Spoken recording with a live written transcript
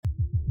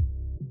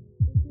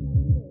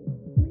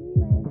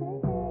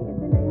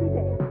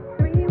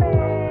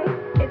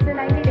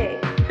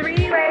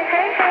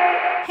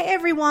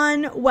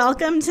everyone.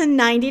 Welcome to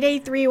 90 Day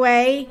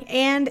Three-Way,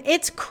 and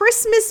it's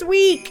Christmas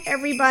week,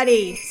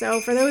 everybody. So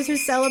for those who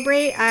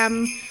celebrate, I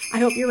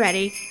hope you're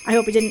ready. I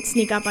hope it didn't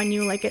sneak up on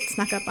you like it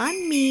snuck up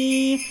on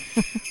me.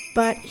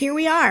 But here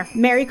we are.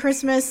 Merry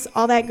Christmas,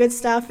 all that good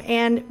stuff.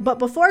 But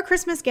before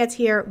Christmas gets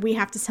here, we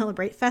have to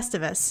celebrate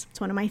Festivus.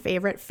 It's one of my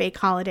favorite fake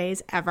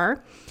holidays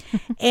ever.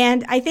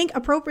 And I think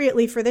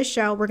appropriately for this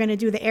show, we're going to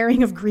do the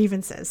airing of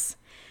grievances,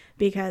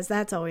 because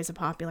that's always a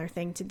popular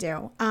thing to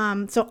do.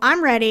 So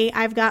I'm ready.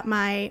 I've got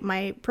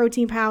my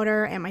protein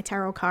powder and my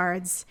tarot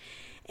cards.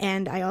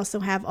 And I also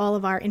have all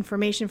of our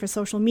information for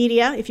social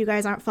media. If you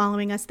guys aren't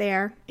following us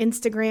there,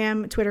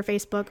 Instagram, Twitter,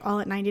 Facebook,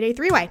 all at 90 Day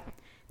Three-Way.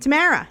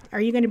 Tamara,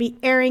 are you going to be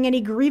airing any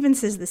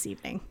grievances this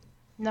evening?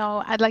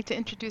 No, I'd like to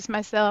introduce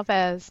myself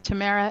as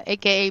Tamara,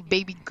 a.k.a.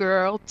 Baby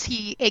Girl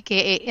T,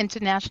 a.k.a.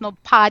 International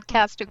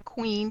Podcaster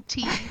Queen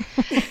T.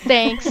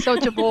 Thanks,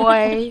 Soulja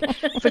Boy,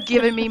 for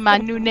giving me my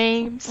new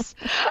names.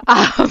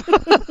 I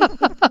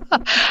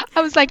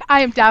was like,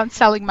 I am down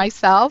selling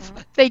myself.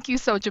 Thank you,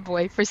 Soulja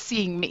Boy, for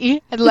seeing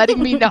me and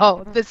letting me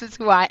know this is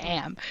who I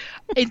am.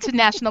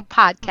 International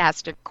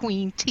Podcaster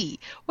Queen T.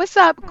 What's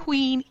up,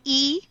 Queen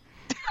E?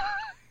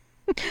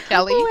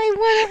 Kelly. Oh, I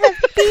want to have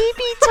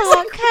baby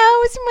talk.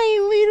 How's my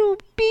little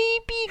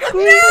baby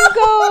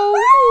gringo?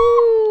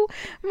 Ooh,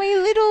 my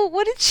little,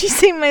 what did she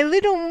say? My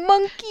little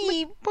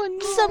monkey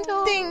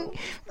something.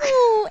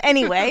 Ooh.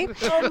 Anyway,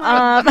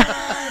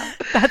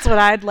 that's what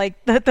I'd like.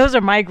 Those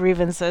are my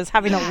grievances,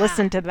 having to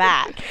listen to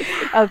that.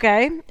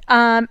 Okay.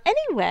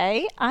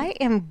 Anyway, I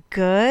am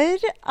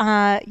good.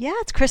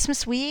 It's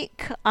Christmas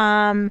week.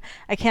 I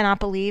cannot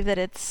believe that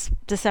it's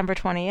December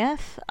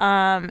 20th.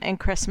 And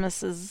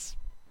Christmas is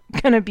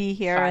gonna be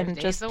here in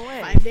just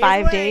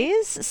 5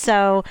 days.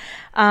 So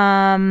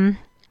so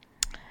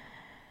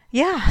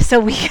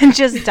we can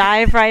just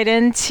dive right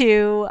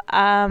into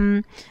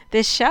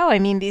this show. I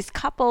mean, these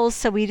couples,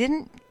 so we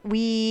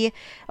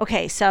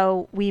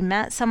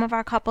met some of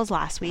our couples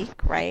last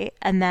week, right?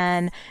 And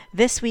then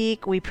this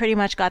week we pretty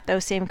much got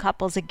those same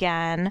couples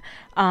again,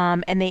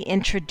 and they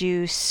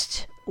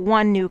introduced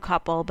one new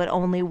couple, but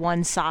only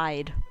one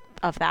side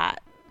of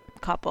that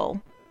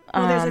couple.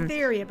 Well, there's a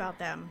theory about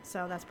them,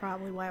 so that's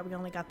probably why we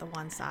only got the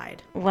one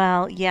side.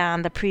 Well, yeah,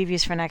 and the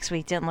previews for next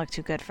week didn't look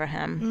too good for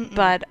him.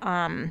 But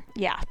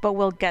but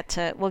we'll get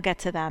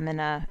to them in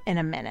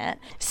a minute.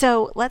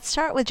 So let's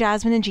start with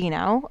Jasmine and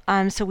Gino.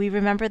 So we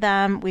remember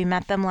them. We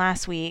met them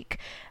last week.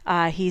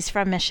 He's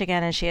from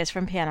Michigan and she is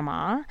from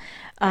Panama.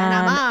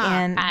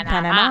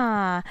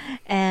 Panama.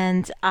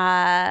 And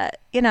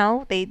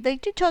they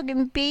do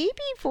talking baby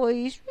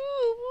voice.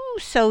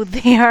 So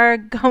they are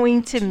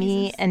going to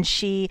meet, and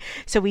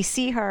so we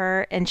see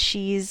her, and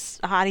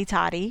she's a hottie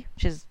toddy.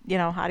 She's,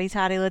 hottie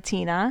toddy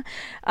Latina.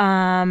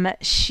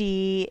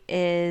 She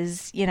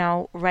is,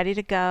 ready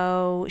to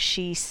go.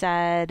 She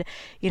said,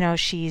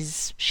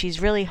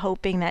 she's really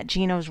hoping that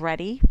Gino's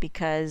ready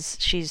because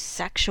she's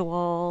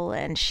sexual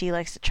and she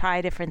likes to try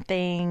different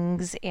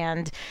things,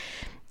 and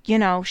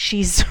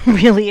she's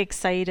really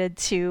excited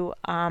to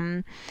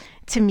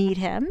meet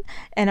him.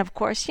 And of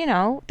course,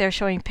 they're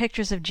showing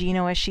pictures of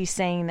Gino as she's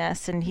saying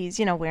this, and he's,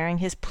 wearing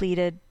his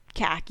pleated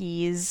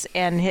khakis,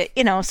 and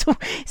so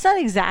it's not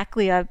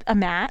exactly a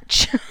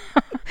match.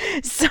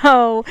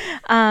 So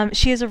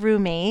she has a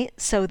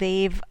roommate, so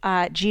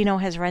Gino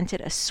has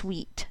rented a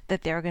suite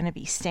that they're going to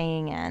be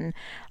staying in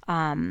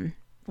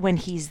when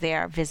he's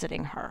there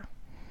visiting her.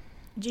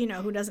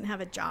 Gino, who doesn't have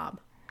a job.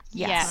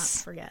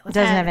 Yes. Forget.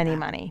 Doesn't have any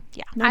money.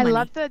 Yeah. No money.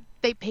 Love that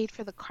they paid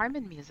for the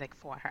Carmen music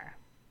for her.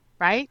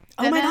 Right?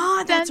 Oh my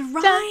God, that's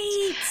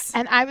right.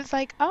 And I was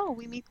like, oh,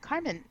 we meet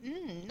Carmen.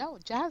 No,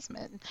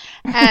 Jasmine.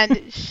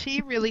 And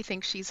she really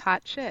thinks she's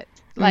hot shit.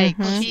 Like,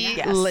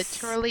 she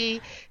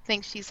literally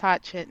thinks she's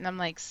hot shit. And I'm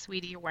like,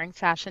 sweetie, you're wearing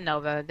Fashion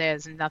Nova.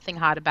 There's nothing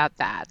hot about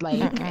that.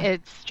 Like,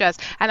 it's just,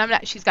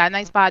 and she's got a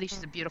nice body.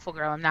 She's a beautiful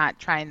girl. I'm not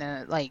trying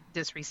to,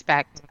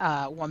 disrespect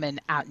a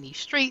woman out in these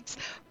streets.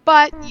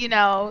 But,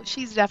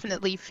 she's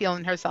definitely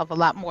feeling herself a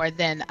lot more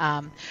than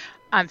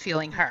I'm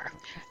feeling her.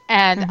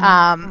 And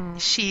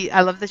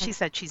I love that she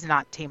said she's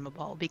not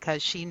tameable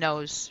because she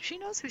knows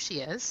who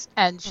she is,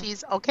 and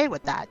she's okay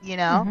with that,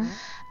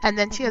 And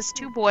then she has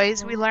two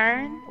boys, we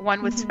learn,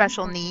 one with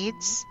special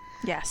needs.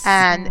 Yes.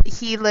 And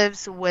he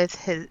lives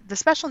with the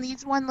special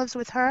needs one lives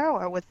with her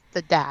or with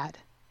the dad?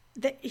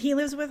 He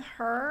lives with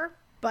her,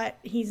 but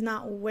he's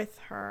not with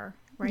her.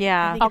 Right?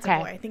 Yeah. I think it's a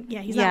boy. I think,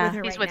 he's not with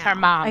her He's right with now. her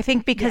mom. I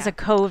think because of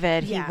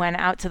COVID, he went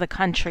out to the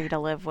country to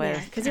live with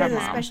her because he has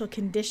mom. a special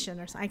condition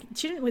or something.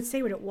 She didn't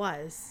say what it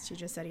was. She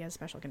just said he has a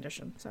special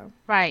condition. So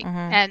right.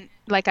 And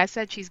like I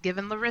said, she's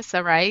given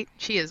Larissa, right?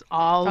 She is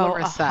all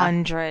Larissa.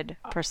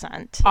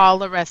 100%. All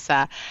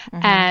Larissa.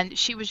 And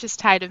she was just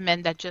tired of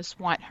men that just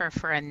want her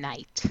for a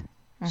night.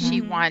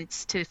 She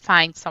wants to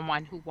find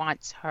someone who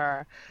wants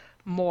her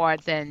more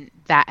than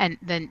that, and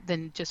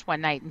than just one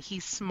night. And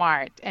he's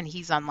smart, and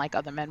he's unlike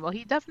other men. Well,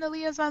 he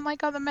definitely is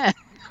unlike other men.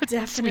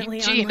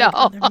 Definitely Sweet unlike Gino.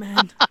 other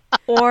men.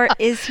 Or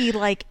is he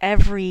like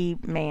every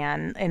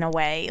man in a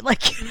way?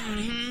 Like,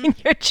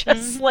 you're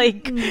just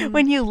like,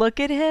 when you look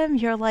at him,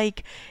 you're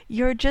like,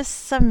 you're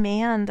just some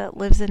man that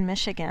lives in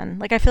Michigan.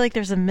 Like, I feel like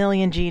there's a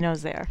million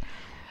Ginos there.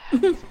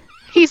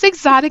 He's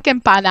exotic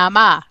in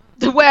Panama,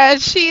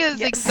 whereas she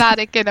is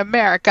exotic in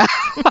America.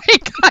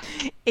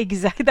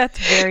 Exactly. That's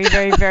very,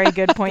 very, very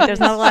good point. There's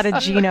not a lot of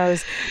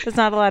Ginos. There's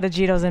not a lot of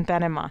Ginos in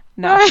Panama.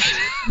 No. Right.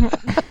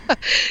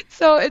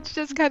 So it's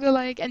just kind of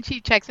like, and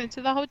she checks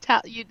into the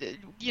hotel,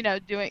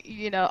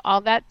 doing,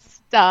 all that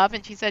stuff.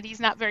 And she said he's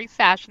not very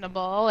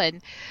fashionable.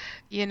 And,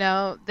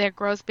 their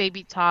gross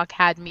baby talk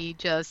had me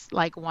just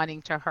like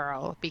wanting to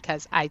hurl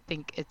because I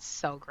think it's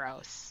so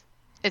gross.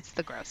 It's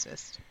the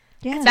grossest.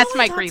 Yeah. That's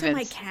my how I talk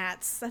grievance. to my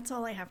cats. That's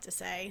all I have to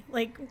say.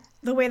 Like,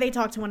 the way they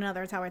talk to one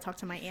another is how I talk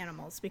to my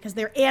animals, because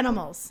they're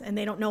animals and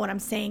they don't know what I'm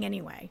saying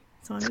anyway.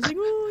 So I'm just like,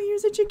 oh, you're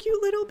such a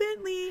cute little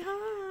Bentley.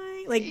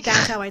 Hi. Like,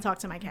 that's how I talk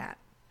to my cat.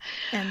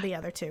 And the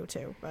other two,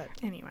 too. But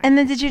anyway. And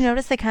then did you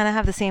notice they kind of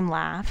have the same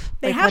laugh?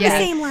 They Like, have when the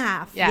they- same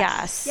laugh.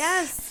 Yes.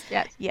 Yes.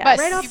 Yes. But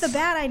Right off the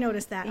bat, I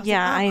noticed that. I was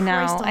Yeah, like, I oh,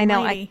 know. Christ I know.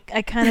 almighty.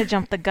 I kind of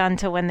jumped the gun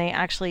to when they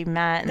actually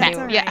met. And That's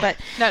they all were, right. But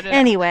No.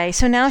 anyway,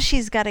 so now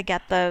she's got to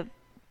get the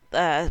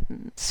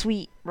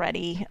suite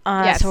ready.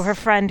 Yes. So her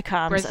friend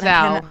comes. and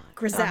I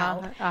Grizel.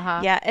 kinda-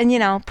 Uh-huh. Yeah,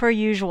 and per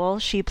usual,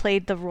 she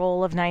played the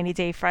role of 90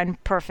 Day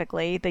Friend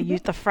perfectly.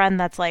 The friend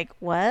that's like,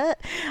 what?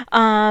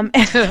 And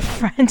the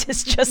friend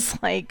is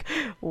just like,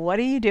 what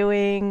are you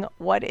doing?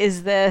 What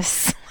is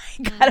this?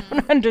 Like, I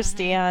don't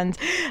understand.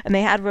 And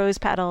they had rose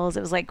petals.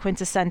 It was like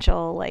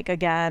quintessential. Like,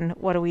 again,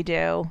 what do we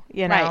do?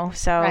 Right,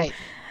 So right.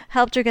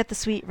 helped her get the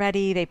suite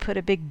ready. They put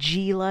a big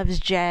G loves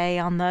J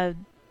on the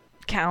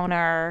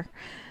counter.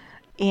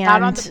 And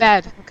Not on the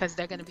bed because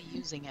they're going to be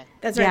using it.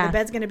 That's right. Yeah. The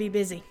bed's going to be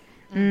busy.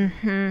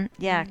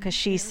 Yeah, because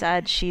she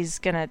said she's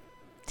gonna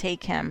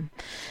take him.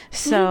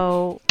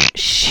 So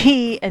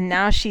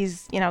now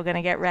she's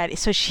gonna get ready.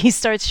 So she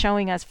starts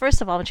showing us.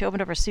 First of all, when she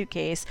opened up her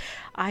suitcase,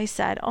 I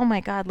said, "Oh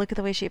my God, look at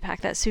the way she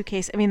packed that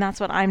suitcase." I mean,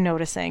 that's what I'm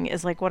noticing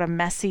is like what a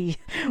messy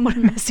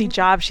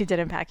job she did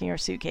in packing her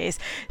suitcase.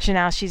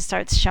 She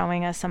starts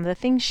showing us some of the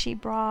things she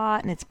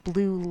brought, and it's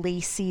blue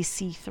lacy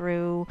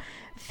see-through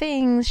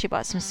things. She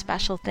bought some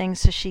special things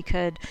so she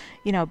could,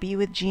 be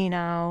with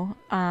Gino.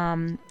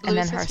 And Blue's then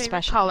his her favorite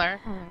special color.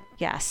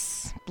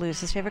 Yes, blue's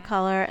his favorite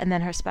color, and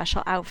then her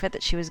special outfit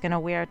that she was going to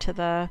wear to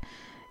the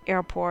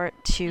airport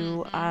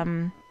to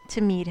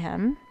meet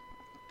him.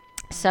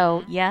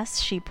 So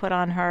yes, she put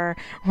on her,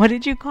 what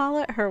did you call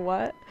it? Her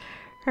what?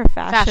 Her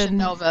Fashion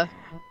Nova.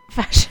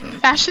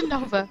 Fashion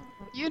Nova.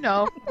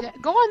 Yeah,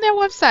 go on their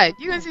website.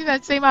 You can see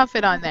that same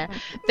outfit on there.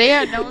 They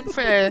are known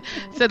for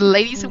the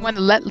ladies who want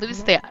to let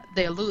loose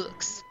their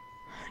looks.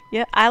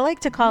 Yeah, I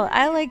like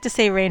to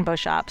say rainbow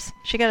shops.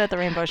 She got it at the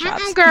rainbow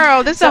shops.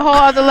 Girl, this is a whole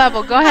other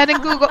level. Go ahead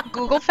and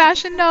Google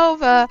Fashion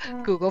Nova.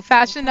 Google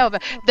Fashion Nova.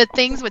 The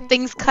things with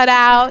things cut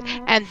out,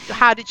 and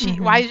how could she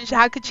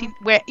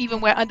wear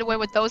underwear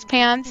with those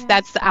pants?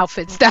 That's the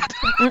outfits that.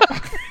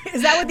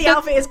 Is that what the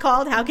outfit is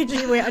called? How could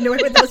you wear underwear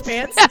with those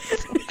pants?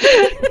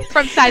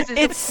 From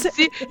sizes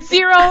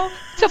 0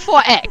 to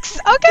 4X.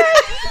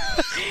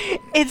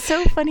 Okay. It's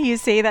so funny you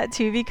say that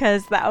too,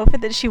 because the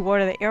outfit that she wore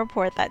to the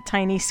airport, that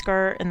tiny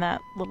skirt and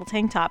that little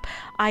tank top,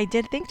 I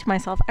did think to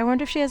myself, I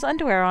wonder if she has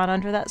underwear on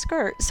under that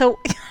skirt. So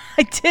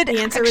I did The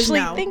answer is actually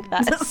no. think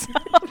that. So.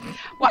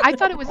 Well, I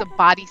thought it was a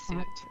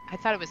bodysuit.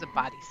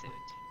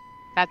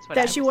 That's what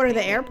That she was wore to the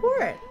thinking.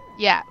 airport?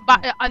 Yeah,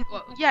 but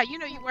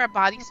you wear a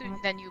bodysuit and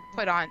then you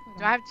put on.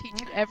 Do I have to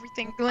teach you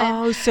everything, Glenn?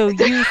 Oh, so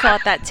you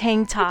thought that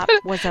tank top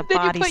was a Then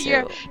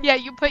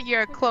bodysuit? you put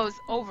your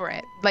clothes over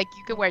it. Like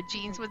you could wear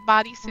jeans with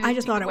bodysuits. I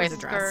just you thought could it wear was a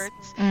dress.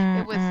 skirts.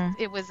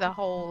 It was a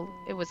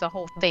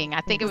whole thing.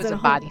 I think it was a a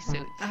whole-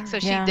 bodysuit. So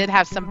she Yeah. did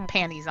have some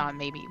panties on.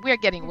 Maybe we're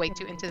getting way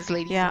too into this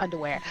lady's Yeah.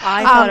 underwear.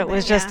 I thought it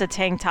was yeah. just a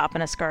tank top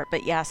and a skirt,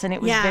 but yes, and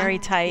it was Yeah, very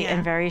tight yeah.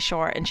 and very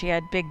short, and she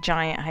had big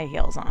giant high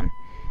heels on.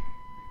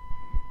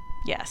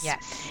 Yes.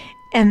 Yes.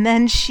 And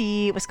then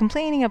she was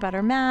complaining about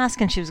her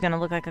mask, and she was going to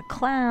look like a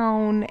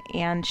clown,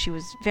 and she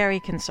was very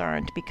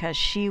concerned because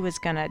she was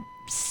going to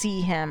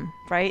see him,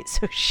 right?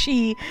 So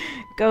she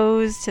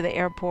goes to the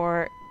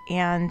airport,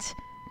 and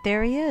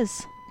there he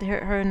is,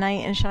 her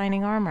knight in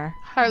shining armor.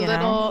 Her you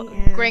know? little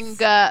He is.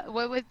 gringa.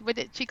 What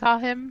did she call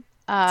him?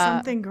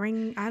 Something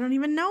green. I don't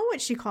even know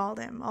what she called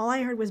him. All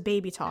I heard was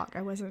baby talk.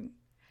 I wasn't.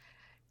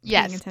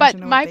 Yes, attention but to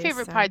what my they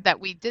favorite said. part that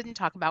we didn't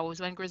talk about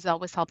was when Grizel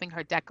was helping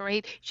her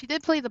decorate. She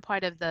did play the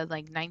part of the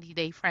 90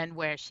 Day Friend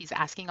where she's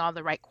asking all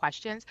the right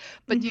questions.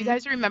 But do you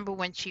guys remember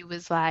when she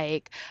was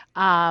like,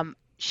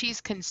 she's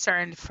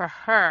concerned for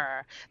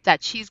her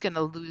that she's going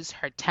to lose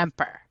her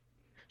temper?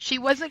 She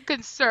wasn't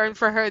concerned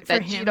for her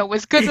that him. Gino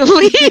was going to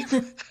leave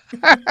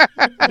her.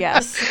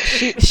 Yes,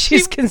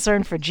 she's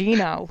concerned for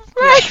Gino.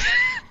 Right.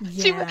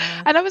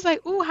 Yeah. And I was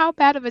like, ooh, how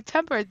bad of a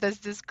temper does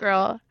this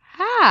girl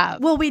have?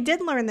 Well, we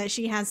did learn that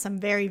she has some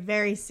very,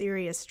 very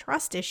serious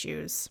trust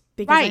issues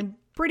because Right. I'm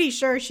pretty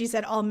sure she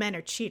said all men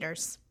are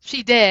cheaters.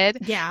 She did.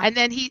 Yeah. And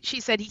then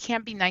she said he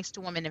can't be nice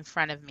to women in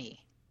front of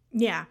me.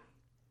 Yeah.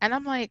 And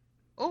I'm like,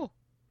 oh,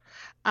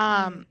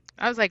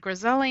 I was like,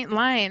 Roselle ain't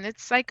lying.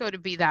 It's psycho to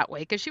be that way.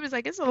 Because she was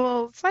like, it's a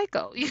little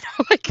psycho,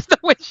 like the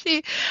way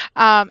she.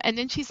 And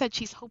then she said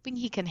she's hoping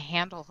he can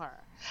handle her.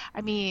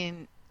 I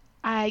mean,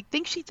 I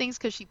think she thinks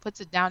because she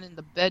puts it down in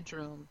the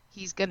bedroom,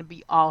 he's going to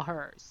be all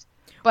hers.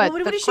 But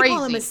what the did she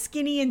call him? A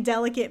skinny and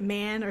delicate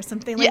man or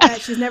something like that?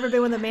 She's never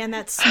been with a man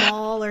that's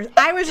small. Or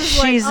I was just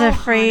she's like,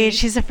 afraid. Honey.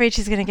 She's afraid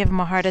she's going to give him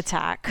a heart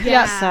attack.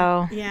 Yeah.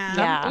 So,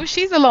 yeah. Oh,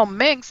 she's a little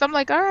minx. I'm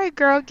like, all right,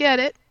 girl, get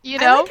it. I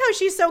like how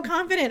she's so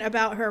confident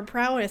about her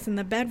prowess in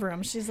the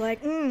bedroom. She's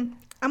like, I'm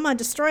going to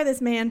destroy this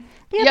man.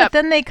 Yeah, but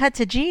then they cut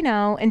to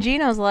Gino, and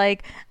Gino's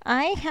like,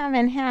 I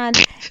haven't been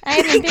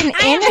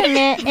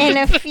intimate in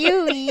a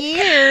few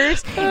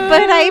years,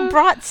 but I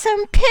brought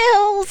some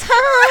pills.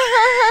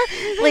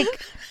 Like,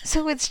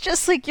 so it's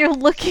just like you're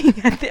looking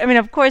at I mean,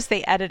 of course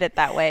they edit it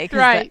that way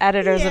because the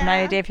editors of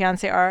 90 Day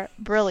Fiance are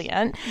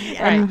brilliant.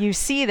 Yeah. And you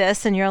see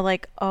this and you're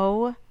like,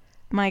 oh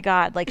my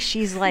God, like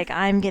she's like,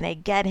 I'm going to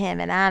get him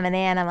and I'm an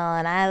animal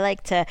and I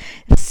like to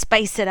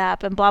spice it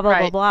up and blah, blah,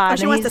 blah, blah. Or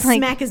she wants to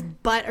smack his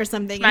butt or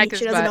something. And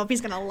she doesn't know if he's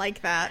going to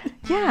like that.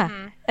 Yeah.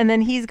 Mm-hmm. And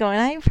then he's going,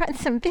 I brought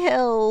some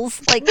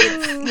pills. Like,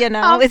 it's,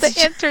 off it's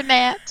the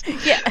internet.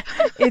 Yeah.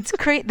 It's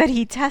great that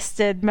he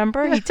tested.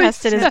 Remember? He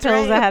tested his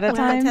pills ahead of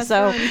time.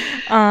 So,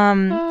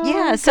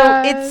 yeah. So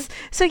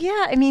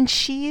I mean,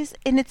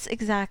 and it's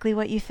exactly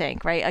what you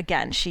think, right?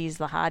 Again, she's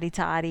the hottie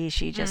toddy.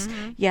 She just,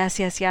 yes.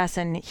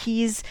 And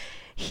he's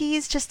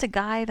just a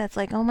guy that's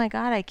like, oh my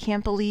God, I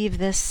can't believe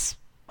this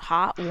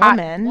hot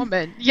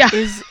woman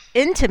is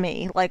into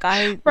me. Like,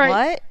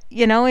 what?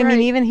 I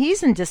mean, even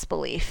he's in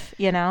disbelief,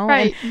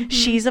 and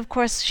she's, of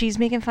course, she's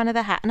making fun of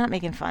the hat, not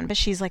making fun, but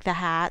she's like the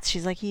hats.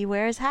 She's like, he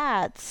wears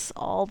hats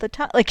all the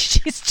time. Like,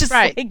 she's just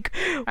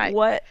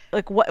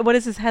what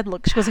does his head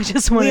look? She goes, I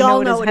just want to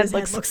know what his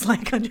head looks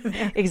like under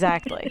there.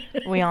 Exactly.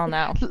 We all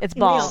know. It's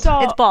bald.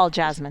 It's bald,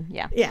 Jasmine.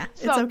 Yeah. Yeah.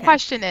 So the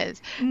question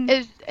is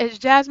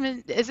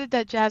Jasmine, is it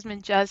that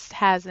Jasmine just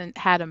hasn't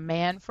had a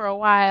man for a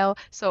while,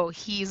 so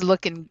he's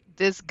looking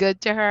this good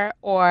to her,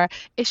 or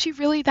is she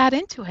really that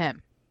into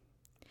him?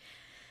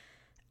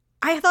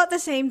 I thought the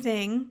same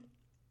thing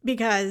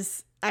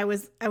because I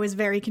was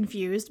very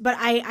confused. But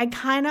I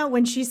kind of,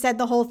 when she said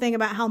the whole thing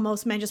about how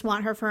most men just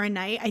want her for a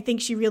night, I think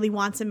she really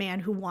wants a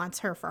man who wants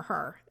her for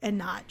her and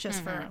not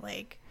just for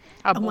like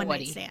a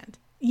one-night stand.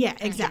 Yeah,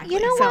 exactly. You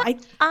know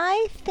what?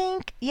 I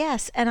think,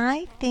 yes, and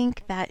I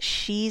think that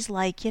she's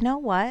like, you know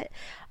what?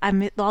 I'm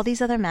with all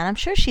these other men. I'm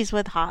sure she's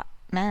with hot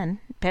men,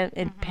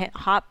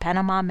 hot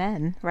Panama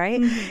men, right?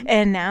 Mm-hmm.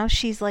 And now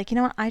she's like, you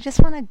know what? I just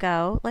want to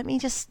go. Let me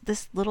this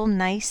little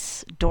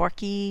nice,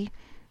 dorky,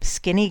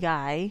 skinny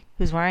guy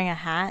who's wearing a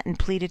hat and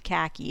pleated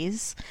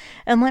khakis,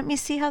 and let me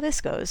see how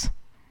this goes,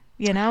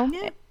 Yeah.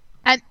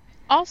 And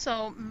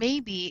also,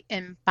 maybe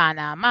in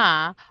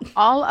Panama,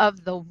 all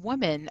of the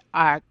women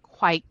are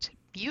quite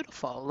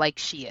beautiful like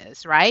she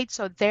is, right?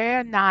 So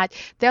they're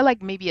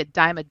like maybe a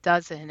dime a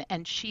dozen,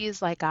 and she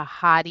is like a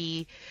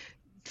hottie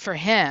for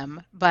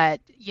him, but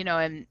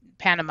in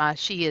Panama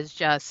she is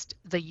just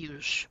the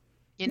usual.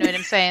 You know what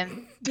I'm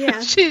saying?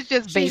 Yeah. She's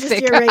just basic. She's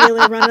just your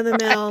regular run of the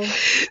mill.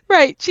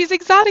 Right. She's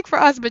exotic for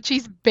us, but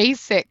she's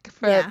basic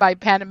by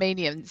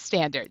Panamanian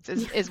standards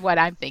is what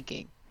I'm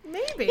thinking.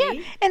 Maybe.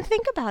 Yeah, and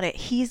think about it.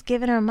 He's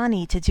given her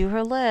money to do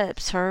her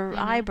lips, her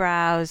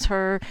eyebrows,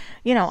 her,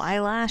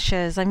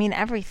 eyelashes. I mean,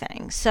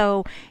 everything.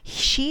 So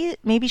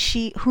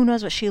who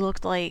knows what she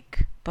looked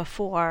like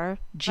before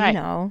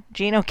Gino. Right.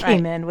 Gino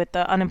came in with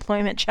the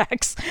unemployment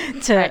checks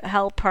to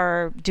help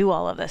her do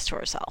all of this to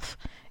herself.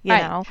 You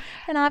know,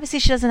 and obviously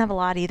she doesn't have a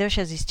lot either.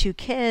 She has these 2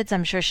 kids.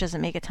 I'm sure she doesn't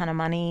make a ton of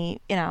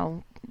money,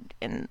 in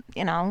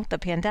the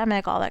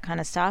pandemic, all that kind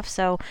of stuff.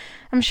 So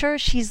I'm sure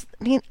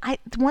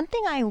one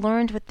thing I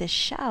learned with this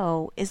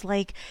show is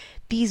like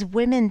these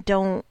women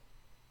don't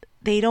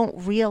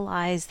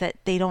realize that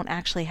they don't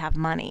actually have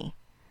money,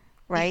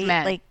 right?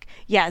 Like,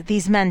 yeah,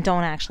 these men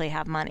don't actually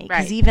have money.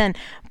 Because even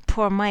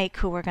poor Mike,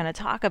 who we're going to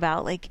talk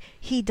about, like,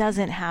 he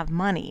doesn't have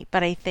money.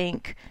 But I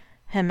think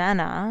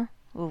Jimena,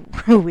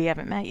 who we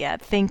haven't met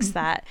yet, thinks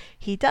that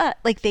he does,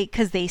 like,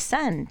 because they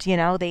send,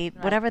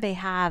 whatever they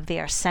have,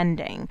 they are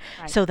sending.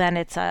 So then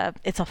it's a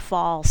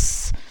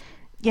false,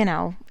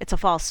 it's a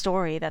false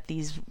story that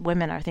these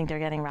women think they're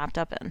getting wrapped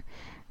up in.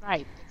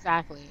 Right,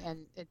 exactly.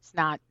 And it's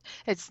not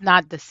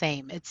the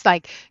same. It's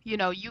like,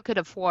 you could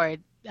afford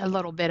a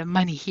little bit of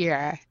money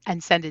here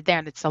and send it there,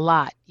 and it's a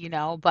lot,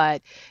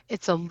 but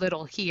it's a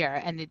little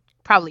here, and it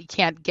probably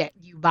can't get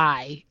you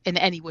by in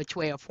any which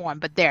way or form,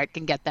 but there it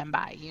can get them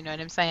by. You know what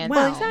I'm saying?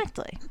 Well,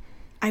 exactly.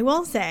 I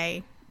will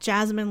say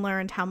Jasmine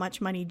learned how much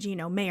money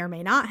Gino may or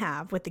may not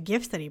have with the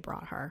gifts that he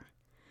brought her.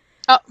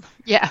 Oh,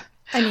 yeah.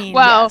 I mean,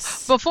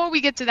 before we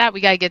get to that,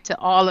 we gotta get to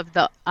all of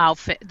the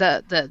outfit,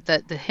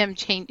 the him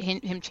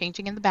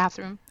changing in the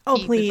bathroom. Oh,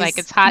 please! Like,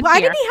 it's hot. Why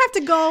here. did he have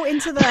to go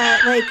into the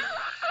like?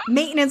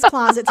 maintenance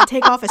closet to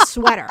take off his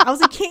sweater. I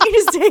was like, can't you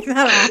just take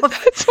that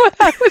off? That's what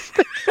I was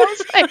thinking. I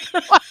was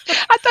like, what?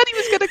 I thought he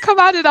was going to come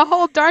out in a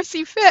whole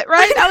Darcy fit,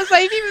 right? I was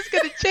like, he was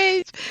going to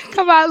change,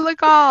 come out and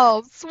look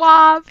all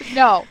suave.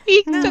 No,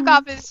 he took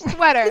off his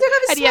sweater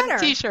and he had a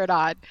t-shirt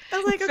on. I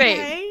was like,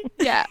 okay.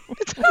 Yeah.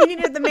 You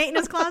needed the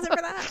maintenance closet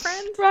for that,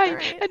 friend?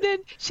 Right. And then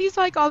she's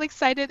like all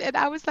excited, and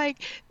I was like,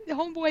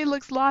 homeboy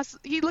looks lost.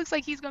 He looks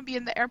like he's going to be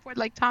in the airport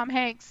like Tom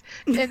Hanks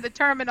in the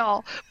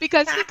terminal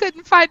because he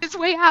couldn't find his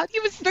way out. He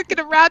was looking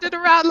around and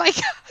around like,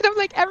 and I'm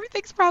like,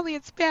 everything's probably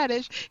in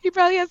Spanish. He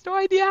probably has no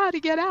idea how to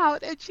get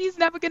out, and she's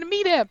never going to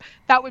meet him.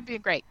 That would be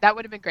great. That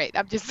would have been great.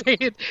 I'm just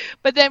saying.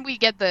 But then we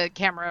get the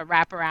camera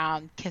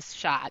wraparound kiss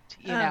shot,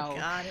 you know. Oh,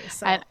 God, it was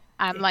so and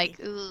I'm icky. like,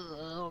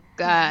 oh,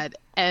 God.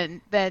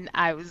 And then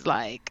I was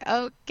like,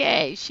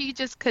 okay, she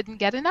just couldn't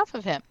get enough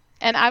of him.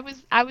 And I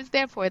was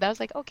there for it. I was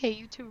like, okay,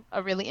 you two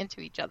are really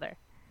into each other.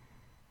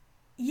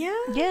 Yeah.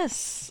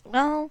 Yes.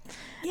 Well,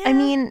 Yeah. I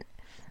mean,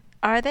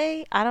 are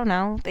they? I don't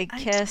know. They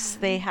kiss.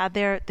 They had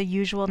the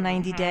usual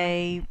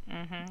 90-day,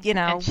 you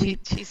know. And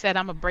she said,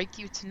 I'm going to break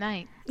you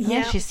tonight.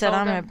 Yeah, she said,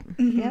 told I'm him.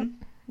 a, yep,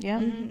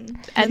 yep.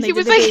 And they he did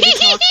was the like, baby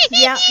talk.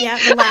 Yeah,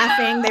 they're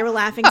laughing. They were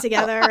laughing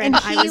together, and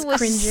I was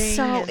cringing.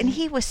 And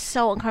he was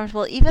so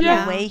uncomfortable. Even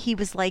Yeah. the way he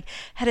was like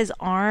had his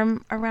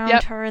arm around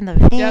Yep. her in the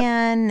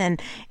van,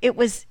 and it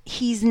was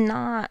he's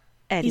not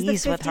at He's the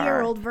ease with her.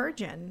 50-year-old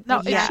virgin. No,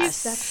 Like, and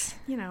that's,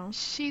 you know.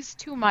 she's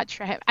too much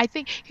for him. I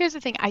think here's the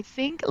thing. I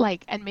think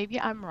like, and maybe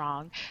I'm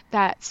wrong,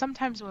 that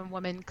sometimes when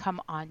women come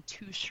on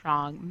too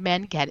strong,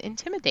 men get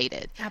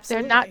intimidated.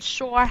 Absolutely. They're not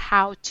sure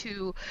how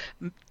to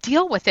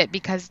deal with it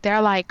because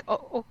they're like,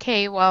 oh,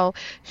 okay, well,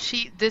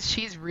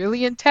 she's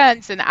really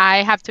intense and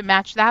I have to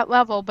match that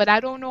level, but I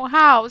don't know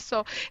how.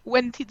 So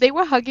when they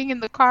were hugging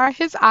in the car,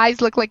 his eyes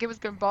looked like it was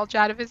going to bulge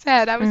out of his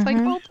head. I was like,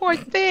 oh, poor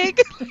thing.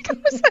 Like, I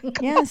was like,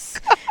 Yes.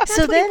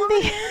 So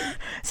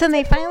then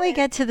they finally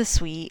get to the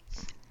suite,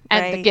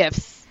 and right? the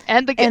gifts.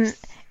 And the gifts.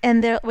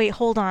 And they're wait,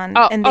 hold on.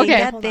 Oh, and they okay.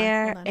 get Hold on,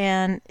 there, hold on.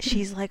 and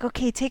she's like,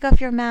 "Okay, take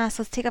off your mask.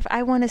 Let's take off.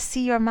 I want to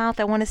see your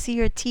mouth. I want to see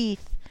your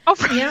teeth." Oh,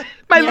 Yep.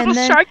 my Yep. little And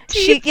then shark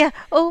teeth.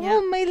 oh,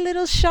 Yeah. my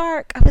little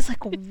shark. I was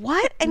like,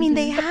 what? I mean,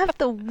 they have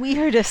the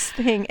weirdest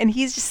thing, and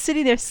he's just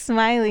sitting there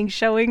smiling,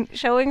 showing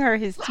her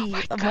his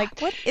teeth. I'm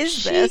like, what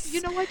is this? You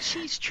know what?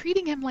 She's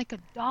treating him like a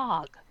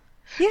dog.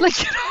 Yeah. Like,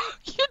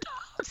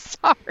 I'm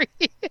sorry.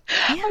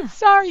 I'm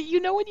sorry.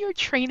 You know when you're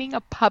training a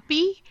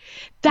puppy,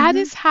 that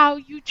is how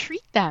you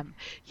treat them.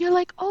 You're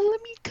like, oh,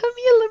 let me come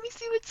here. Let me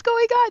see what's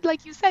going on.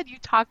 Like you said, you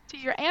talk to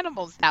your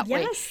animals that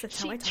way. Yes,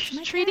 that's how I talk to She's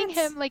my treating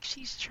cats. him like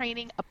she's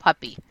training a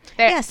puppy.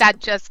 Yes, That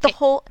just the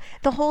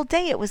whole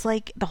day it was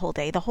like the whole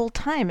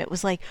time it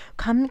was like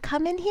come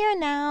in here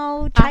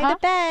now, try the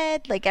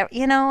bed, like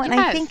you know. And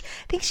I Yes.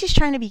 think she's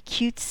trying to be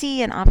cutesy,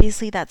 and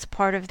obviously that's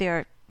part of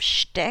their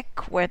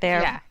shtick where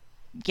they're Yeah.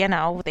 you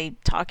know, they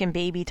talk in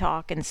baby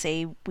talk and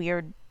say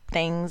weird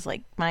things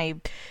like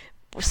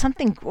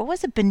what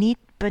was it,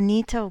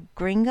 Bonito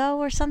Gringo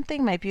or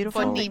something, my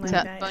beautiful Something like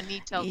that.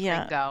 Bonito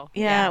yeah. Gringo.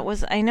 Yeah, it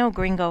was. I know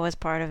Gringo was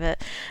part of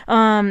it.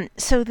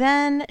 So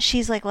then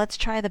she's like, "Let's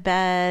try the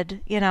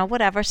bed," you know,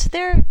 whatever. So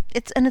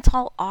it's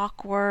all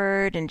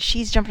awkward, and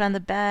she's jumping on the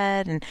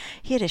bed, and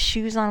he had his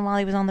shoes on while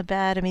he was on the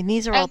bed. I mean,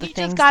 these are all And the he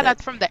things just got that,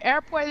 up from the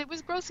airport. It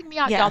was grossing me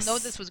out. Yes. Y'all know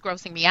this was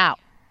grossing me out.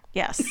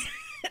 yes,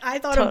 I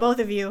thought of both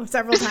of you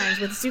several times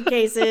with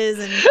suitcases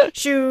and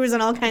shoes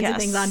and all kinds of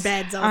things on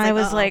beds. I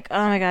was "Uh-oh." like,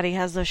 oh my god, he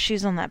has those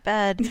shoes on that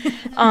bed.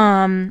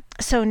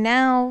 So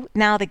now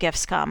the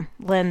gifts come.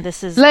 Lynn,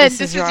 this is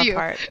your you.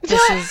 part. But,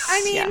 This is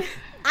I mean, yeah.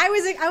 I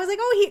was like,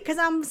 oh, because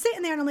I'm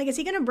sitting there and I'm like, is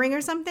he gonna bring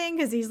her something?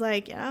 Because he's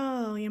like,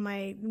 oh, you know,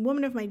 my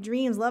woman of my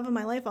dreams, love of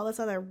my life, all this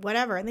other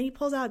whatever. And then he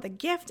pulls out the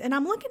gift, and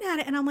I'm looking at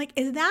it, and I'm like,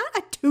 is that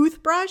a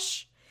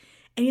toothbrush?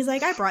 And he's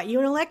like, I brought you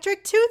an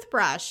electric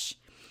toothbrush.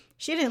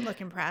 She didn't look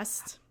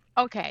impressed.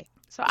 Okay.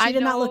 So She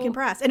did not look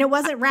impressed, and it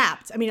wasn't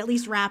wrapped. I mean, at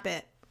least wrap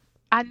it.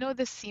 I know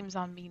this seems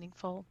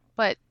unmeaningful,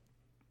 but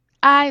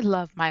I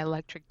love my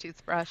electric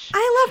toothbrush.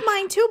 I love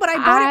mine too, but I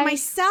bought I- it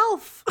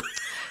myself.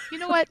 You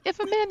know what? If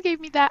a man gave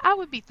me that, I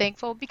would be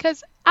thankful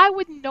because I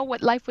wouldn't know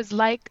what life was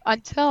like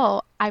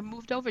until I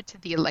moved over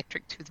to the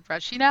electric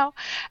toothbrush, you know?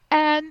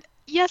 And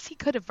yes, he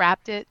could have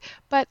wrapped it,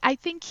 but I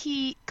think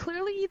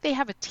they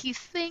have a teeth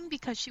thing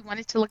because she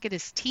wanted to look at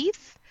his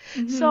teeth.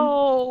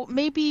 So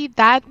maybe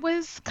that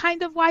was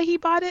kind of why he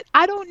bought it.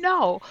 I don't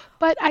know,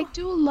 but I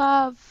do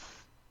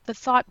love the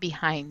thought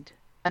behind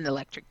an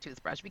electric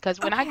toothbrush because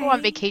when I go on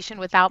Okay. vacation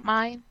without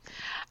mine,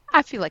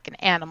 I feel like an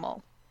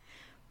animal.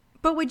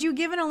 But would you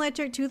give an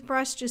electric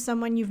toothbrush to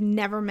someone you've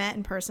never met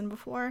in person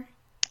before?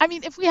 I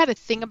mean, if we had a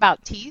thing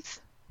about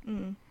teeth,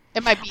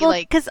 it might be Well,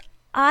 like, because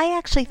I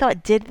actually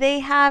thought, did they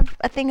have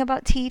a thing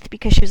about teeth?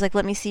 Because she was like,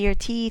 let me see your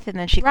teeth. And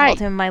then she Right. called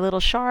him my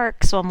little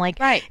shark. So I'm like,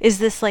 Right. is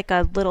this like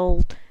a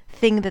little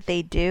thing that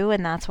they do?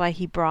 And that's why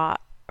he brought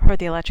her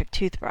the electric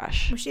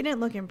toothbrush. Well, she didn't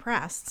look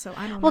impressed, so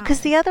I don't know. Well,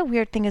 because the other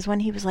weird thing is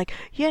when he was like,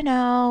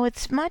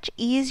 it's much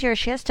easier.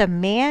 She has to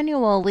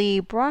manually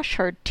brush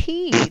her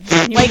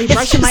teeth. Like,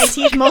 brushing my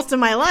teeth most of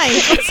my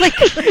life. It's like,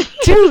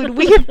 dude,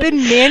 we have been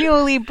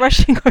manually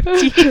brushing our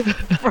teeth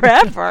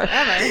forever.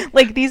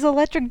 Like, these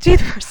electric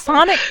toothbrush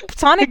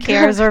sonic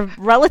cares are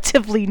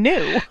relatively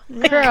new.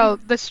 Girl,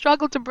 the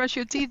struggle to brush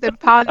your teeth in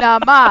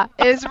Panama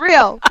is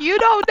real. You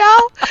don't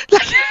know?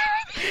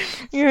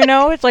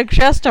 It's like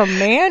she has to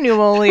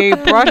manually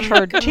brush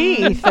her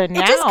teeth, and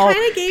now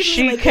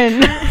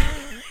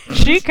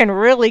she can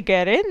really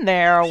get in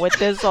there with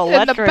this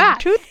electric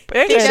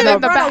toothpick. He should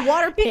have brought a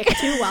water pick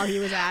too while he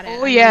was at it.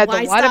 Oh yeah,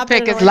 the water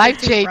pick is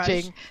life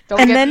changing.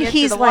 And then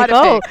he's like,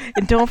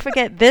 and don't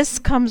forget this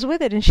comes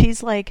with it, and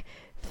she's like,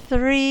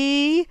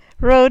 3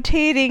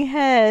 rotating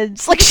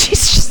heads. Like,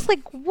 she's just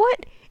like,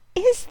 what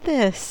is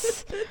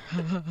this?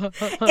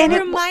 And it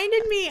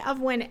reminded me of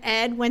when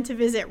Ed went to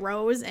visit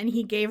Rose and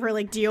he gave her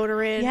like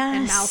deodorant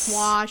and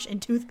mouthwash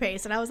and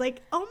toothpaste, and I was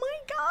like, oh my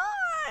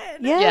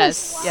god.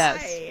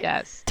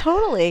 Yes.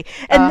 Totally.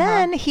 And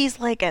then he's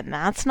like, and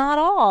that's not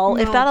all.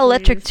 If that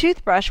electric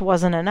toothbrush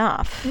wasn't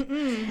enough,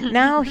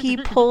 now he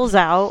pulls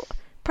out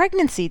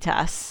pregnancy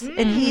tests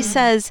and he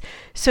says,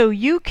 so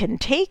you can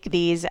take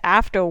these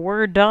after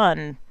we're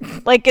done.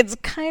 Like, it's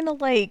kind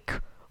of like,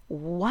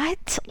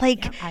 what?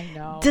 Like, I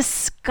know.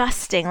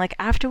 Disgusting. Like,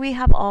 after we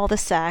have all the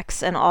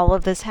sex and all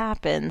of this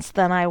happens,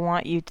 then I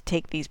want you to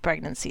take these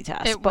pregnancy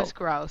tests. It was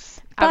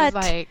gross. I was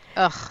like,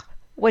 ugh.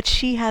 What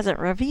she hasn't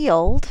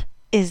revealed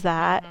is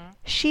that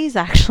she's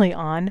actually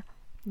on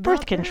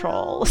birth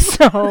control.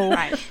 So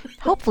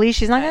hopefully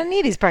she's not going to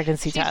need these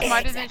pregnancy tests. She's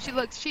smarter than she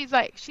looks.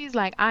 She's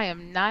like, I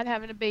am not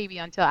having a baby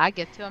until I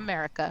get to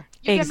America.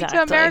 You get me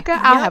to America,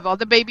 I'll have all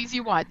the babies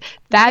you want.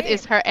 That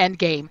is her end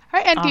game. Her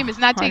end game is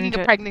not taking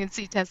a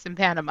pregnancy test in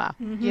Panama,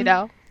 you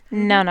know?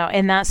 No,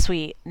 and that's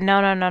sweet.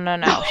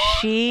 No.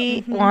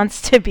 She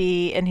wants to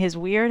be in his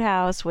weird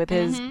house with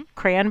his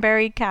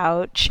cranberry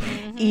couch,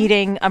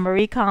 eating a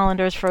Marie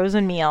Collander's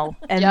frozen meal,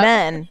 and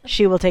then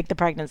she will take the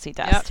pregnancy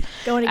test.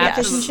 Going to get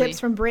fish and chips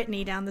from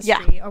Brittany down the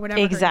street or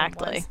whatever.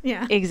 Exactly. Her name was.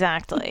 Yeah.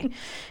 Exactly.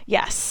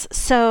 Yes.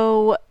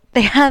 So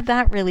they had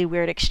that really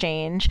weird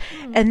exchange.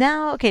 And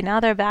now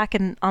they're back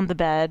on the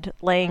bed,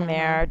 laying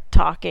there,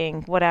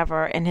 talking,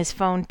 whatever, and his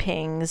phone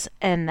pings.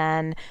 And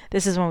then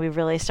this is when we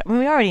really start. I mean,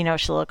 we already know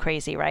she's a little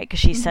crazy, right? Because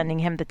she's sending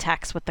him the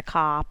text with the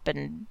cop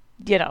and,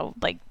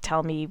 like,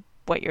 tell me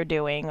what you're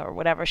doing or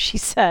whatever she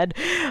said,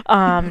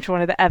 which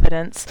one of the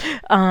evidence.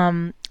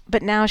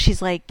 But now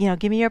she's like,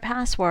 give me your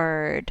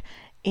password.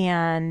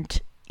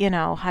 And,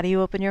 how do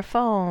you open your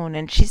phone?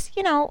 And she's,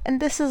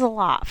 and this is a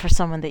lot for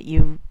someone that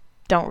you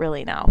don't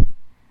really know.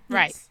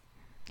 Right.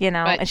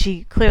 And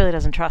she clearly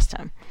doesn't trust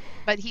him.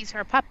 But he's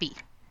her puppy.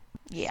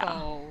 Yeah.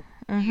 So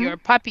your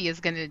puppy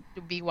is going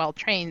to be well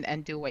trained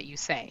and do what you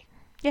say.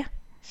 Yeah.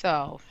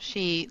 So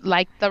she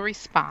liked the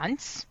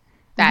response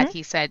that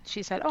he said.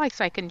 She said, oh,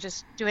 so I can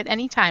just do it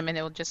anytime and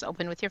it will just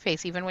open with your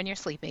face even when you're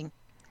sleeping.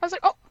 I was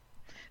like, oh.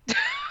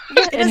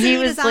 It doesn't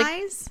need his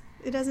eyes.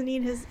 It doesn't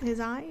need his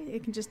eye.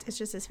 It's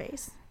just his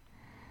face.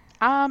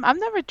 I've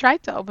never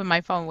tried to open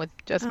my phone with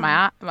just my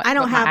eyes closed. I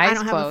don't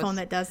have a phone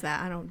that does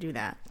that. I don't do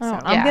that. Oh,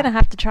 so. I'm gonna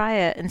have to try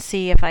it and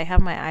see if I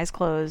have my eyes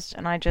closed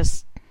and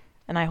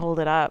I hold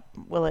it up.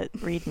 Will it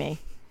read me?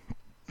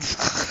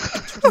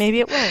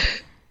 Maybe it will.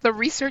 The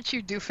research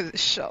you do for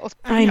this show.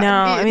 I know.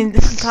 I mean,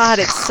 God,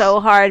 it's so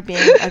hard being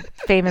a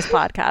famous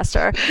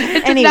podcaster.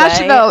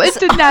 International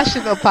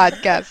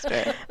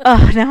podcaster.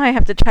 Oh, now I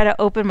have to try to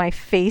open my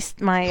face,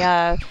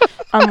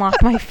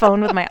 unlock my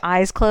phone with my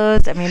eyes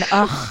closed. I mean,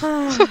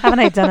 haven't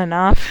I done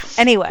enough?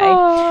 Anyway,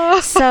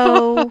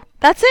 so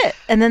that's it.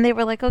 And then they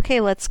were like, okay,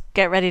 let's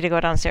get ready to go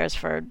downstairs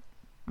for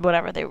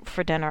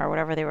for dinner or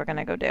whatever they were going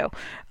to go do.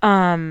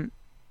 And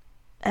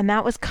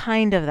that was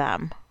kind of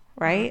them,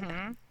 right?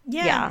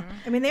 Yeah.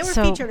 I mean, they were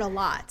featured a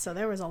lot, so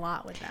there was a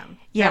lot with them.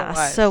 Yeah.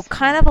 So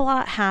kind of a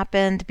lot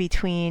happened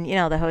between,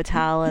 the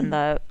hotel and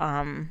the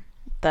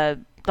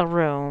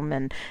room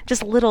and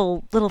just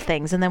little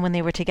things. And then when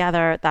they were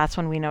together, that's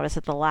when we noticed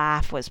that the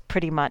laugh was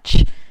pretty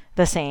much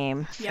the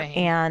same. Yep.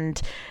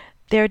 And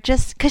they're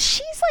just, because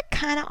she's like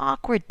kind of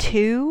awkward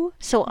too.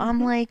 So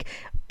I'm like,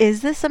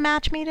 is this a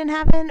match made in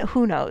heaven?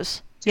 Who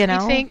knows? Do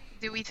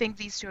we think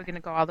these two are going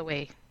to go all the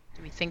way?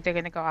 Do we think they're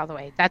going to go all the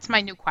way? That's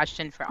my new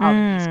question for all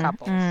of these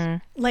couples.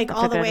 Like That's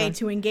all the way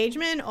to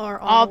engagement or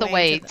all the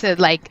way to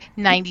like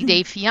 90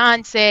 Day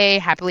Fiance,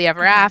 Happily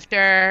Ever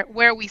After?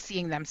 Where are we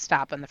seeing them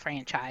stop on the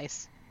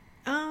franchise?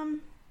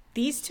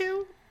 These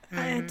two?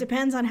 It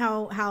depends on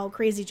how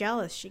crazy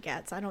jealous she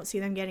gets. I don't see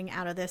them getting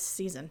out of this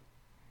season.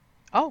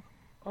 Oh,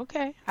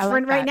 okay.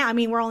 Right now, I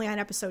mean, we're only on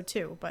episode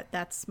 2, but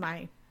that's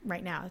right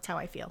now. That's how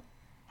I feel.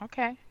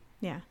 Okay.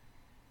 Yeah.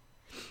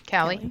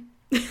 Kelly?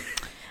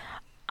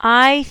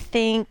 I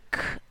think,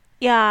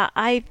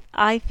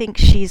 I think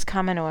she's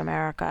coming to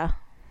America.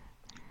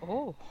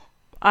 Oh.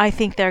 I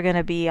think they're going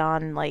to be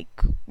on, like,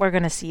 we're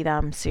going to see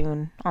them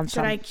soon on Should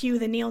some. I cue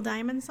the Neil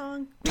Diamond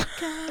song?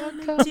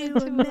 Coming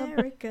to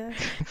America.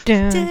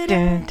 Dun,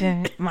 dun,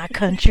 dun. My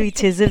country,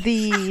 'tis of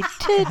thee.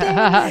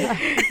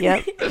 Today.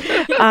 Yep.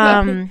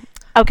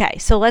 Okay,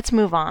 so let's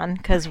move on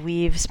because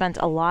we've spent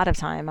a lot of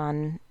time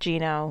on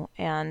Gino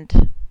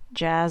and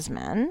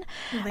Jasmine.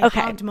 Well, they Okay.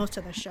 hogged most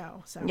of the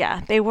show. So.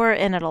 Yeah, they were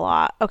in it a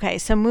lot. Okay,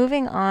 so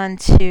moving on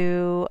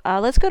to,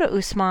 let's go to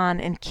Usman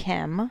and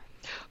Kim.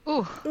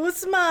 Ooh.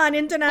 Usman,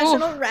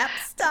 international rap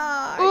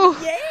star. Ooh.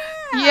 Yeah.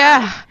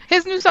 Yeah.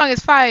 His new song is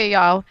fire,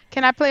 y'all.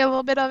 Can I play a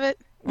little bit of it?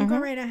 You go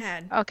right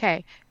ahead.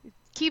 Okay.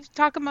 Keep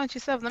talking about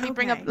yourself. Let me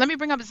bring Okay.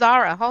 up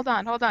Zara. Hold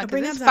on. Bring Cause up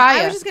it's Zara.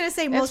 fire. I was just gonna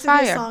say most It's of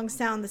his fire. songs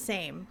sound the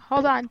same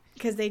Hold on.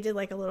 because they did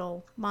like a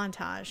little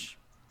montage,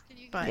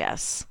 but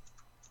Yes.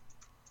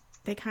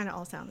 they kind of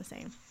all sound the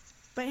same.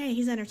 But hey,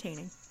 he's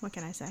entertaining. What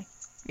can I say?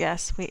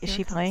 Yes. Wait, is Here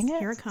she it comes. playing it?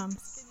 Here it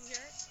comes.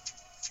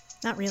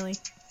 Not really.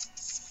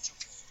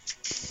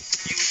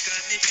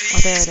 Oh,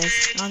 there it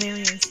is. Oh, there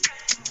he is.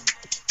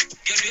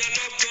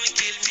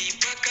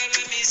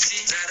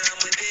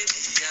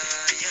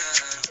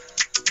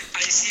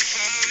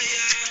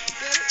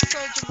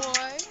 Soldier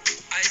Boy.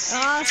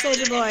 Oh,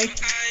 Soldier Boy.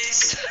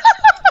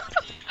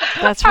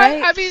 That's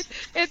right. I mean,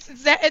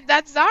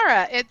 that's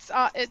Zara. It's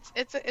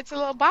a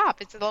little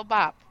bop. It's a little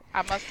bop.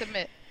 I must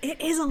admit. It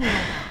is a little.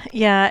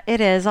 Yeah, it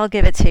is. I'll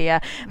give it to you.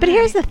 But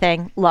here's the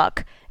thing.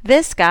 Look,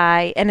 this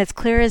guy, and it's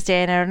clear as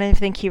day, and I don't even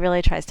think he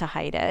really tries to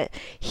hide it.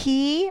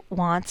 He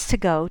wants to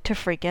go to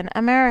freaking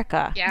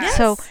America. Yes.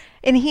 So,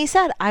 and he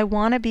said, I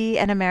want to be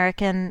an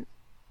American,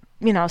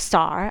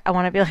 star. I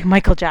want to be like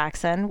Michael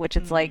Jackson, which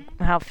it's like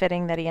how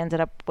fitting that he ended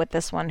up with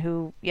this one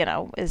who,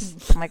 is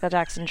the Michael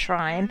Jackson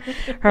shrine,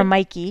 her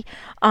Mikey.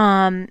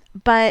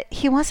 But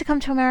he wants to come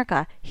to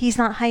America. He's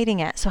not hiding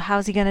it. So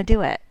how's he going to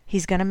do it?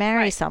 He's going to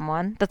marry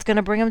someone that's going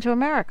to bring him to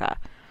America.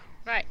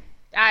 Right.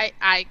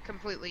 I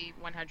completely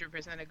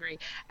 100% agree.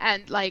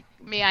 And like,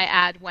 may I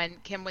add, when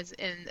Kim was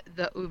in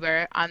the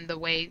Uber on the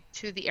way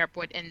to the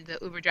airport and the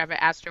Uber driver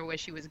asked her where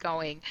she was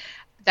going,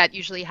 that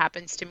usually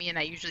happens to me, and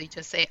I usually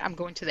just say, I'm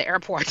going to the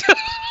airport.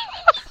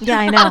 Yeah,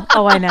 I know.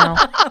 Oh, I know.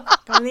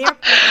 Go to the airport.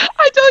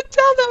 I don't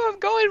tell them I'm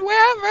going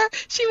wherever.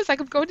 She was like,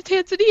 I'm going to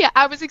Tanzania.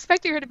 I was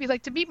expecting her to be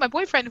like, to meet my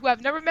boyfriend who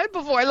I've never met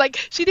before. Like,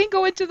 she didn't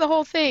go into the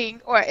whole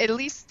thing, or at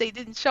least they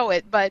didn't show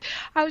it. But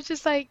I was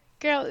just like,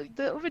 girl,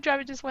 the Uber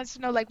driver just wants to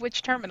know, like,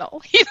 which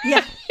terminal.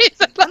 Yeah. He's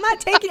like,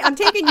 I'm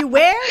taking you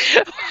where?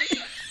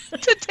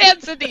 to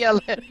Tanzania,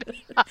 Lynn.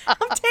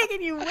 I'm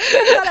taking you where?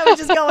 I thought I was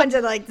just going to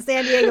like the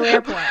San Diego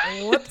airport.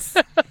 Whoops.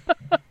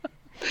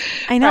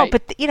 I know, Right.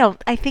 but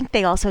I think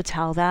they also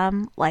tell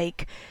them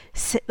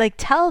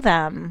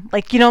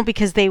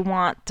because they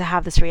want to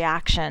have this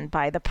reaction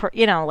by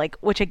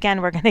which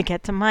again we're gonna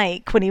get to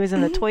Mike when he was in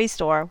the toy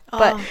store.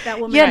 But that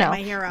woman is my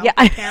hero. Yeah,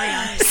 Carry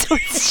on. so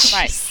it's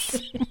Right.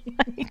 just,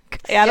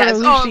 I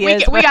don't know who she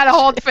is. We got to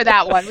hold for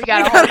that one. We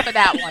got to hold for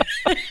that one.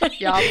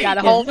 Y'all, we got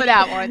to hold for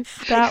that one.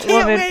 That can't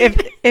woman,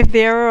 wait. if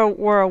there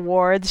were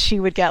awards, she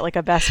would get like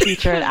a best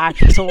featured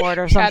actress award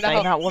or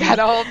something. That woman. Got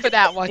to hold for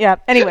that one. Yeah.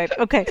 Anyway,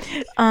 okay.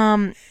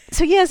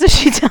 So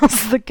she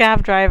tells the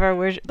cab driver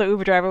the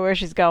Uber driver where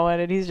she's going,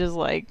 and he's just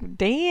like,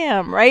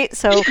 "Damn, right?"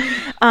 So,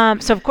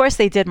 so of course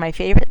they did my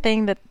favorite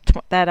thing that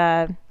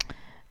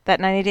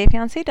 90 Day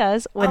Fiancé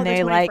does when the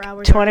they 24 like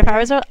hours 24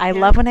 earlier. hours. I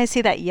love when I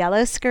see that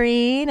yellow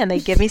screen and they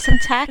give me some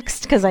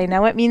text because I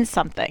know it means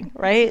something,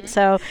 right? Mm-hmm.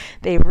 So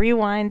they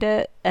rewind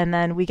it and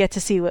then we get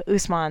to see what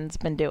Usman's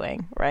been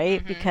doing, right?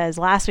 Mm-hmm. Because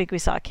last week we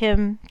saw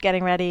Kim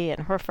getting ready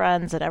and her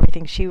friends and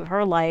everything,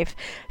 her life.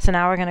 So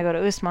now we're going to go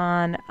to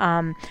Usman,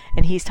 and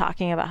he's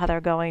talking about how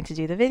they're going to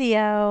do the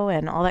video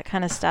and all that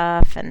kind of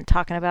stuff and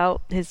talking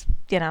about his,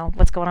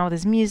 what's going on with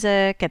his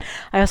music. And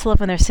I also love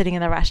when they're sitting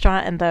in the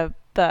restaurant and the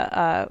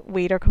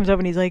waiter comes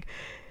over and he's like,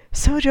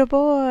 Soulja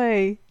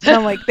Boy. And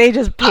I'm like, they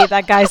just paid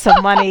that guy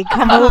some money.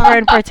 Come over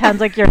and pretend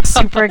like you're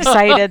super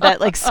excited that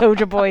like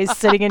Soulja Boy is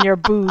sitting in your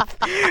booth,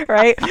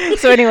 right?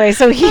 So anyway,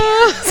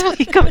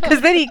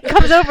 because then he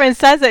comes over and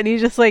says it, and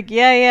he's just like,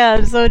 yeah,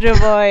 I'm Soulja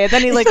Boy, and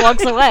then he like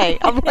walks away.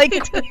 I'm like,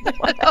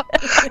 what?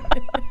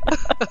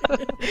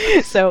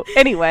 So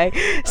anyway,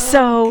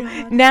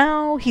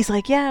 now he's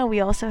like, yeah, we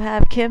also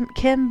have Kim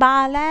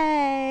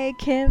Bale.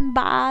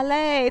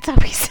 It's how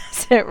he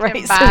says it,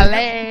 right?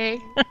 Ballet.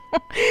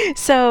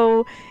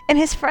 So, and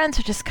his friends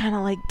are just kind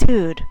of like,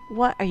 dude,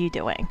 what are you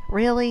doing?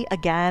 Really?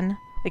 Again?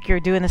 Like, you're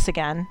doing this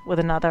again with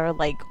another,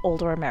 like,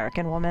 older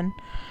American woman?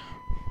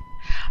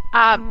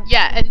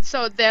 Yeah, and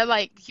so they're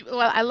like,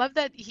 I love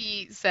that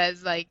he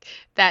says, like,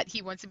 that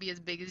he wants to be as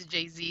big as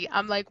Jay-Z.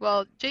 I'm like,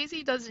 well,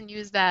 Jay-Z doesn't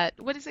use that,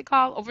 what is it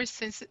called?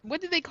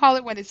 What do they call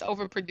it when it's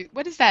overproduced?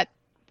 What is that?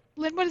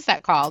 Lynn, what is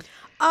that called?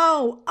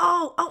 Oh.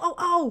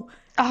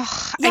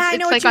 Yeah, I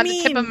know it's what like you on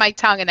mean. the tip of my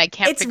tongue, and I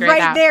can't It's figure it out.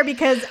 right there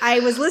because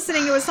I was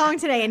listening to a song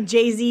today and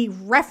Jay-Z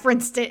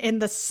referenced it in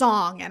the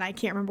song and I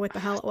can't remember what the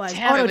hell it was.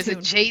 Damn, it was a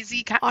Auto-tune.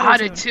 Jay-Z Auto-tune.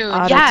 auto-tune.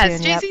 Auto-tune,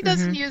 Yes, yep, Jay-Z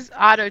doesn't use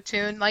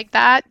auto-tune like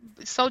that.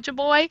 Soldier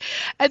Boy.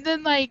 And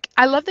then, like,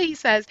 I love that he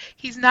says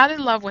he's not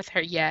in love with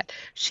her yet.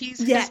 She's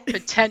his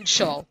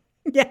potential.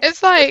 Yeah.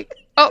 It's like,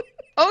 oh,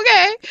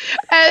 okay.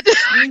 And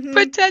Mm-hmm.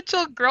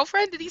 potential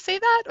girlfriend, did he say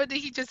that? Or did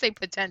he just say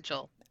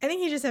potential? I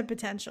think he just had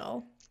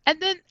potential. And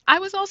then I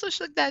was also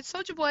shocked that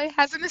Soldier Boy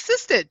has an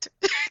assistant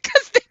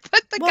because they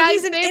put the Well, guy's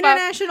he's an name up.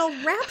 international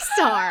rap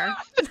star.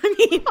 I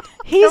mean,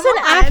 He's come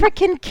an on.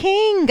 African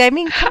king. I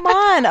mean, come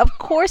on. Of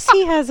course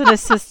he has an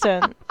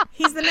assistant.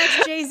 He's the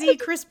next Jay-Z,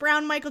 Chris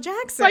Brown, Michael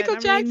Jackson. Michael I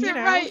mean, Jackson, you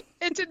know. right?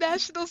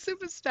 International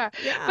superstar.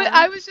 Yeah. But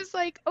I was just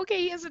like, okay,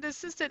 he has an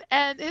assistant,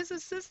 and his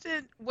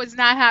assistant was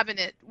not having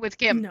it with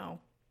Kim No.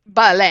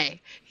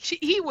 Ballet.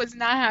 He was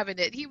not having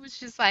it. He was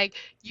just like,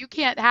 you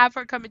can't have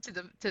her coming to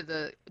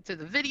the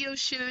video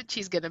shoot.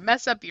 She's gonna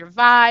mess up your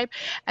vibe.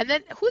 And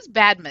then who's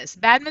Badmus?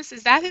 Badmus,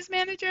 is that his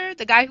manager?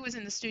 The guy who was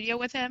in the studio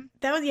with him?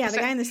 That was, the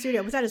guy in the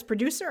studio. Was that his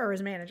producer or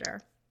his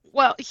manager?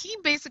 Well, he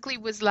basically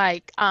was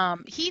like,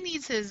 he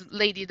needs his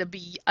lady to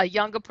be a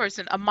younger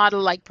person, a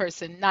model-like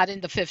person, not in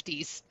the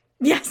 50s.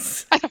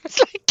 Yes. And I was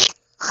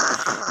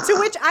like, To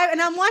which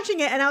I'm watching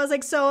it and I was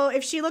like, so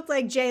if she looked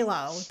like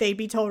J-Lo, they'd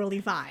be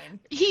totally fine.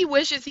 he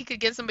wishes he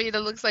could get somebody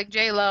that looks like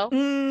J-Lo.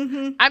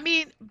 Mm-hmm. I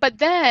mean, but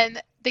then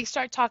they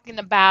start talking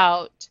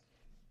about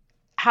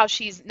how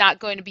she's not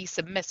going to be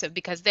submissive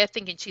because they're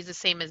thinking she's the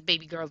same as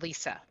baby girl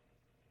Lisa.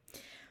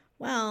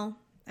 Well,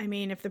 I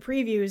mean, if the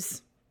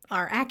previews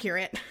are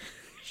accurate,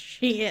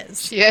 she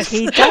is. Yes.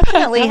 He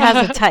definitely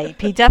has a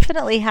type. He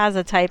definitely has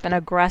a type, an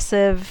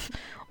aggressive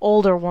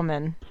older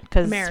woman.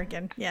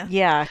 American, yeah.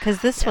 Yeah,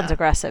 because this one's Yeah.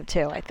 aggressive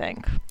too, I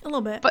think. A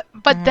little bit.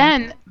 But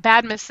then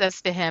Badmus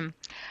says to him,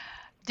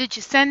 did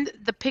you send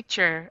the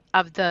picture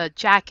of the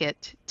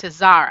jacket to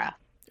Zara?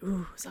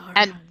 Ooh, Zara.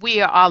 And we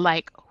are all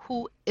like,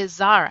 who is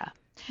Zara?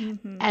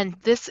 Mhm. And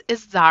this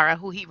is Zara,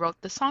 who he wrote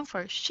the song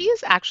for. She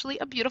is actually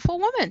a beautiful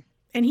woman.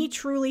 And he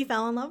truly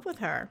fell in love with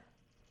her.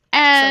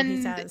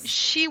 And says.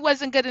 she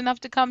wasn't good enough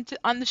to come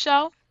on the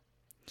show?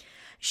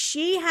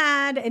 She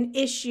had an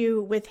issue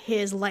with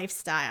his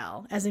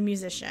lifestyle as a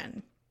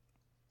musician.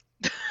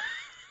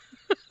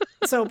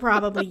 So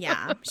probably,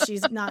 yeah,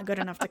 she's not good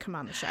enough to come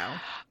on the show.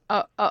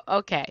 Oh,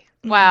 okay.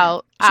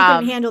 Well, She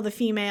couldn't handle the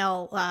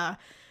female,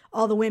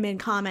 all the women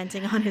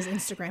commenting on his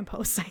Instagram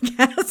posts, I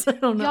guess. I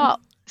don't know. y'all,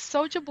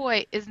 Soulja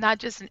Boy is not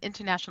just an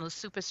international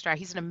superstar.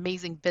 He's an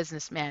amazing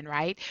businessman,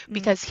 right?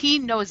 Because he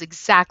knows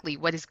exactly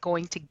what is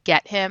going to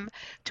get him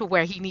to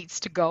where he needs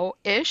to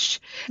go-ish.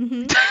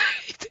 Mhm.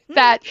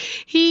 That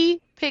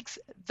he picks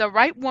the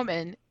right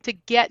woman to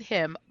get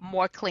him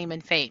more claim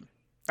and fame,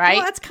 right?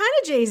 Well, that's kind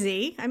of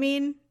Jay-Z. I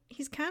mean,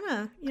 he's kind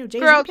of, Jay-Z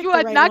Girl, picked you the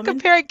are right not woman.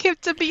 comparing Kim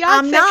to Beyonce.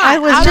 I'm not. I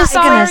was I'm just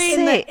not gonna sorry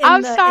say.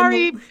 I'm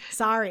sorry.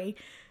 Sorry.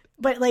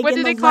 But like What in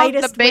do the they call it?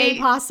 lightest The way bait?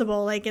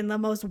 possible, like in the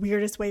most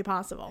weirdest way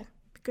possible.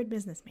 Good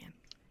businessman.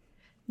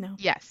 No.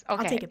 Yes,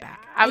 okay. I'll take it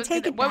back. I I was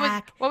take gonna- it what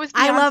back. Was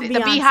I Beyonce? love The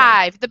Beyonce.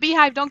 Beehive. The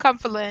Beehive, don't come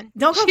for Lynn.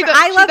 Don't go She for the-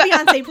 I she love the-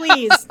 Beyonce,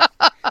 please.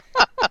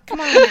 Come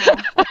on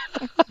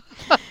now.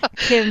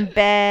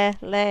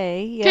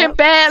 Kimberly. Yep. Kim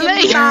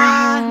Bailey.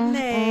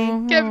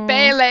 Kimberly. Kim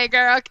Bailey,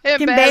 girl. Kim,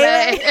 Kim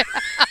Bailey. Bailey.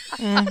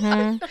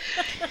 Mhm.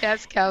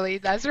 Yes, Kelly,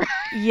 that's right.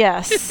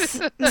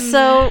 Yes.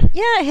 So,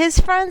 yeah, his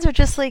friends are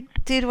just like,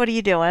 dude, what are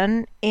you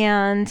doing?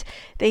 And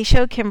they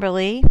show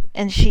Kimberly,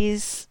 and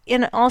she's,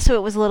 also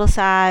it was a little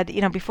sad,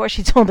 before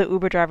she told the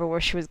Uber driver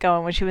where she was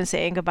going, when she was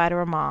saying goodbye to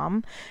her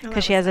mom,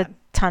 because she has a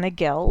ton of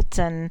guilt.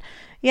 And,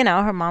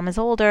 her mom is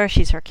older,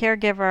 she's her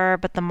caregiver,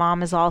 but the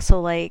mom is also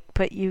like,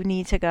 but you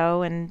need to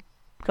go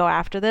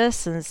after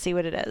this and see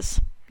what it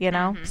is.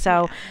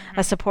 So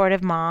a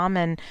supportive mom,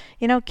 and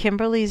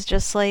Kimberly's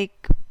just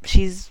like,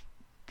 she's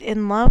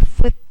in love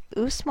with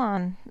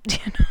Usman.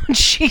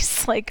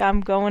 She's like,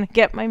 I'm going to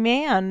get my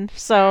man.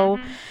 So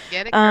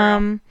Get it,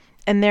 girl.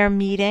 and they're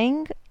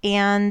meeting,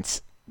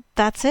 and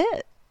that's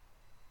it.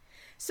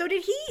 So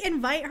did he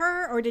invite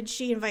her or did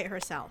she invite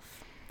herself?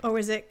 Or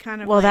was it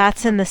kind of Well, like,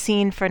 that's in the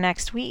scene for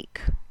next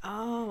week.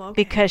 Oh, okay.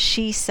 Because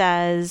she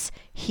says,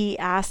 he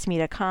asked me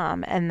to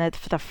come, and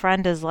the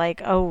friend is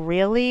like, oh,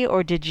 really?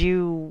 Or did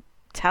you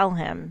tell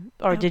him?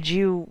 Or did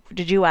you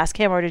ask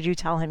him, or did you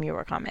tell him you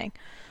were coming?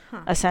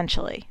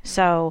 Essentially.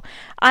 So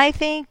I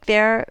think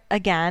they're,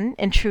 again,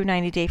 in true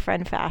 90 Day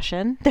Friend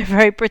fashion, they're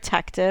very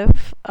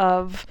protective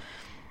of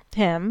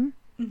him,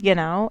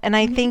 and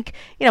I think,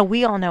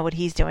 we all know what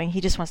he's doing.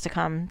 He just wants to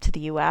come to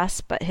the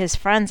US, but his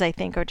friends, I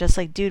think, are just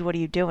like, dude, what are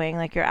you doing?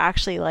 Like, you're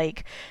actually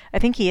like, I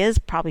think he is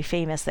probably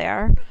famous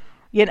there,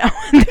 and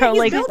they're He's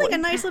like, building a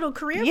nice little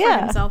career Yeah.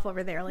 for himself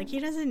over there. Like, he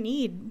doesn't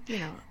need,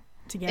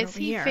 to get Is over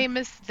he here.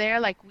 famous there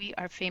like we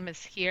are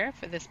famous here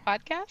for this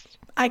podcast?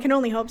 I can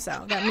only hope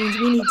so. That means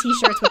we need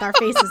T-shirts with our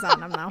faces on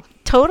them, though.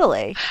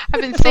 totally.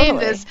 I've been saying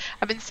Totally. this.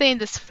 I've been saying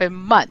this for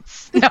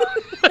months. No.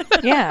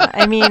 Yeah,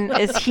 I mean,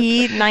 is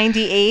he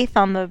 98th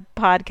on the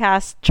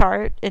podcast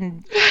chart,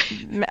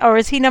 or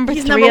is he number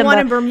He's 3 number in one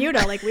the in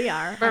Bermuda, like we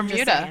are. I'm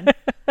just Bermuda. saying.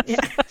 Yeah.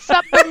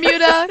 Sup,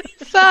 Bermuda?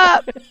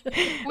 Sup?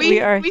 We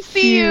are we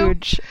see you.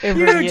 huge in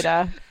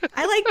Bermuda.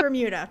 I like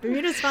Bermuda.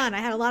 Bermuda's fun. I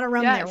had a lot of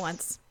rum there Yes.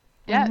 once.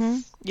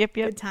 Yes. Yep.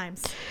 Good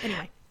times.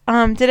 Anyway.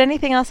 Did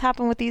anything else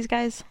happen with these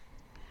guys?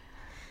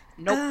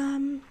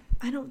 Nope.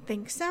 I don't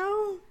think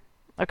so.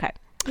 Okay.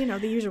 You know,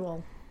 the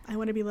usual. I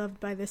want to be loved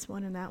by this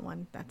one and that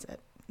one. That's it.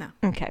 No.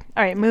 Okay.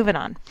 All right, moving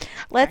on.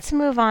 Let's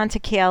move on to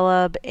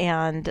Caleb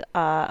and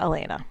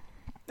Elena.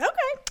 Okay.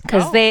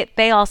 Because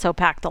they also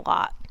packed a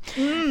lot.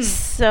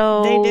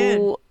 So They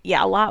did.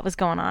 Yeah, a lot was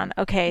going on.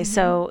 Okay,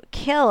 so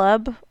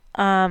Caleb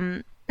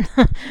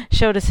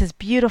showed us his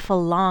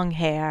beautiful long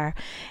hair,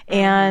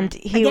 and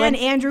he Again, went,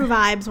 Andrew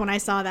vibes when I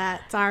saw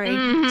that. Sorry.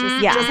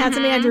 Yeah. Just had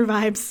some Andrew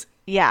vibes.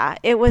 yeah,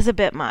 it was a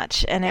bit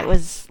much, and it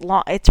was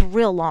long. It's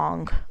real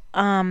long.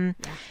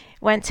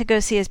 Went to go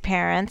see his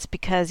parents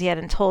because he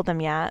hadn't told them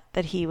yet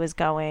that he was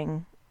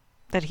going,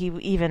 that he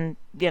even,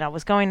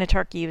 was going to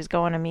Turkey. He was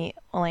going to meet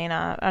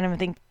Elena. I don't even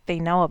think they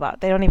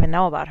don't even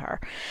know about her.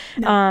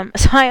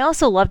 So I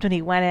also loved when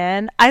he went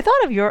in. I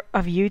thought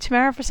of you,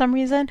 Tamara, for some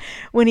reason,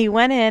 when he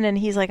went in and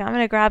he's like, I'm going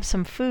to grab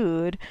some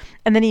food.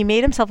 And then he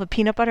made himself a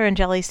peanut butter and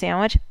jelly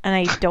sandwich. And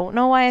I don't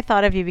know why I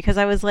thought of you, because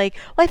I was like,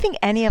 well, I think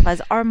any of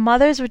us, our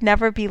mothers would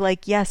never be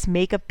like, yes,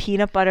 make a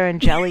peanut butter and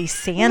jelly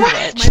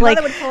sandwich. My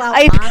mother would pull out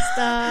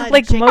pasta.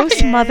 Like most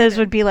chicken, mothers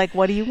would be like,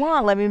 what do you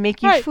want? Let me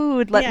make you Right.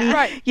 food. Let me,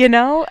 Right.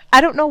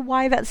 I don't know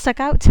why that stuck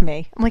out to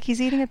me. I'm like,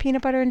 he's eating a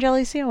peanut butter and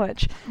jelly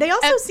sandwich. They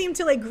also seem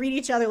to like greet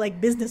each other like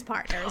business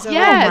partners. Or, Yes.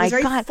 like, Oh my it's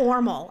very God.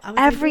 formal. I was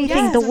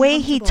Everything, like, the yes, way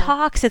he uncomfortable.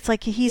 talks, it's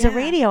like he's a Yeah.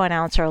 radio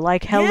announcer.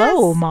 Like,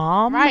 hello, Yes.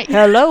 mom. Right.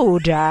 Hello,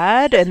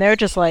 dad. And they're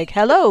just like,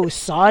 hello,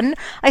 son.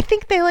 I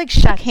think they like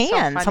shook That's so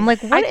hands. funny. I'm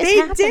like, what is They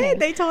happening? did.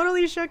 They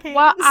totally shook hands.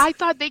 Well, I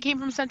thought they came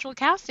from Central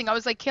Casting. I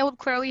was like, Caleb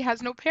clearly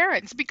has no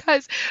parents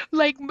because,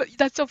 like,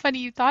 that's so funny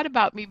you thought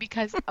about me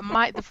because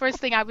the first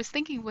thing I was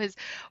thinking was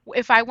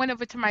if I went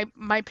over to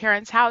my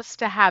parents' house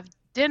to have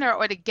dinner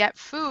or to get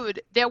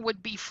food, there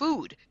would be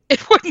food.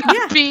 It would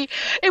not be.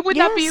 It would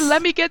not be. Yes.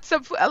 Let me get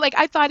some. Like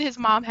I thought his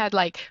mom had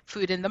like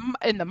food in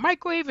the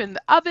microwave in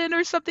the oven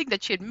or something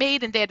that she had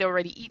made and they had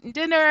already eaten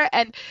dinner.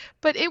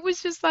 But it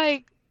was just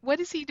like,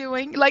 what is he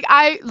doing? Like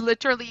I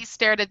literally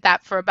stared at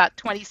that for about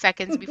 20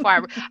 seconds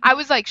before I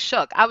was like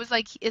shook. I was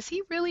like, is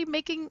he really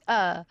making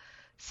a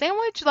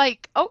sandwich?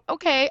 Like, oh,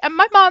 okay. And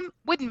my mom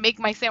wouldn't make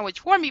my sandwich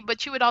for me, but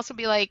she would also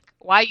be like,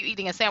 why are you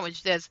eating a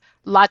sandwich? There's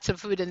lots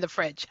of food in the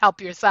fridge. Help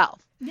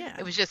yourself. Yeah.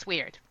 It was just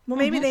weird. Well,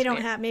 maybe they don't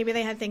weird. have. Maybe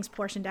they had things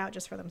portioned out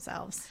just for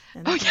themselves.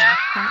 And, Oh, yeah,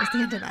 that was the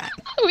end of that.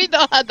 We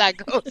know how that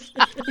goes.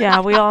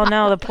 Yeah, we all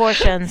know the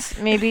portions.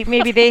 Maybe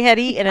they had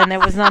eaten and there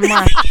was none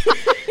left.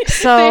 They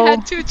So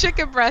had 2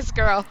 chicken breasts,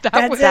 girl.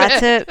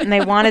 that's it. And they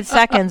wanted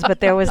seconds,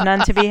 but there was none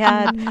to be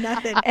had.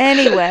 Nothing.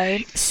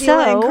 Anyway,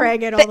 Sheila and so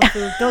Craig had all the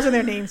food. Those are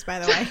their names, by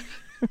the way.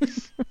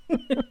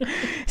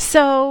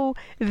 So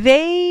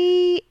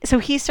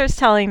he starts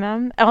telling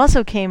them. I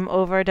also came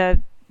over to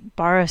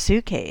borrow a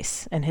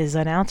suitcase in his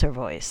announcer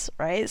voice,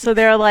 right? So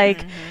they're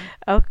like,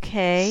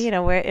 okay,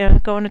 we're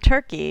going to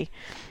Turkey.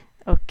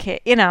 Okay,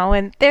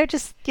 and they're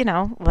just,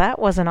 that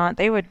wasn't on.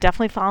 They were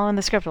definitely following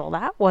the script. Well,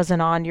 that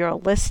wasn't on your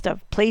list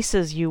of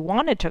places you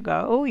wanted to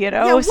go,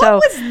 Yeah, what so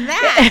was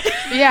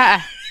that?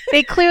 Yeah.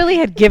 they clearly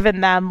had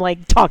given them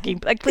like talking,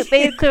 like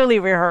they had clearly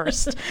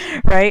rehearsed,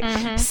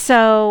 right?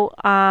 So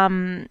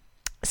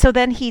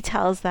then he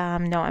tells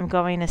them, no, I'm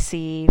going to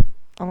see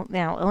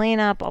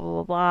Elena, blah, blah,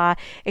 blah, blah,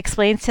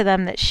 explains to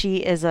them that she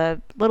is a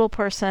little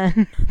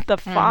person. The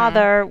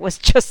father was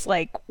just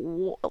like,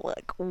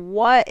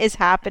 what is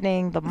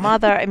happening? The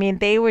mother, I mean,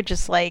 they were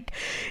just like,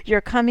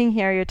 you're coming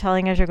here, you're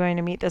telling us you're going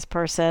to meet this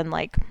person,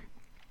 like,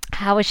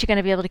 how is she going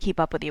to be able to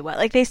keep up with you?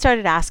 Like they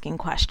started asking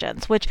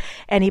questions, which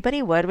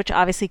anybody would, which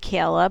obviously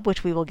Caleb,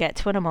 which we will get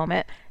to in a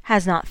moment,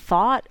 has not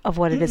thought of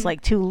what it is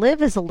like to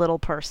live as a little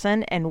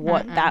person and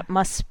what that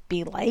must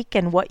be like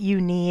and what you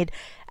need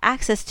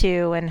access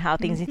to and how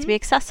things need to be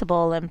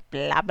accessible and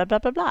blah, blah, blah,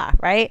 blah, blah,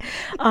 right?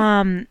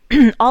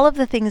 All of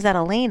the things that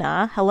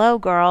Elena, hello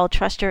girl,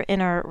 trust your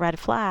inner red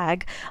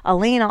flag,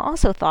 Elena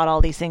also thought all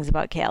these things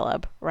about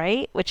Caleb,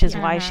 right? Which is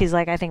why she's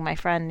like, I think my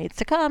friend needs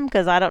to come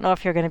because I don't know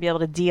if you're going to be able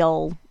to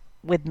deal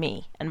with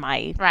me and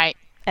my Right.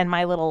 and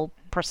my little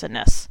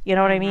personness. You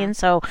know what I mean?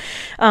 So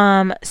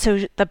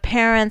so the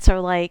parents are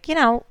like,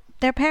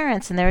 they're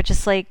parents and they're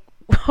just like,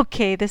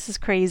 okay, this is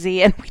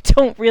crazy and we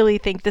don't really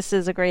think this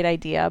is a great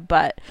idea,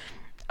 but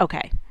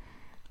okay.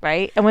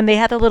 Right? And when they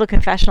had the little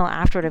confessional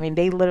afterward, I mean,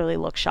 they literally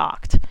look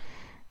shocked.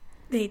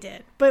 They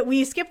did. But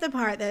we skipped the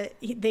part that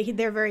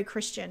they're very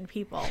Christian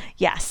people.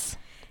 Yes.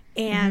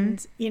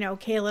 And,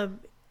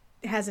 Caleb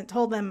hasn't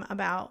told them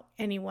about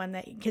anyone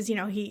that, because,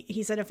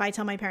 he said, if I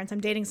tell my parents I'm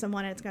dating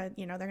someone, it's going to,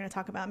 they're going to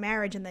talk about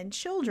marriage and then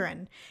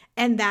children.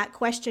 And that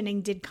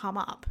questioning did come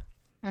up.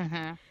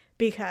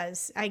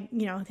 Because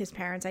his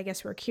parents, I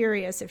guess, were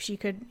curious if she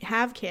could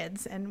have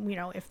kids and,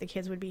 if the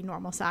kids would be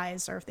normal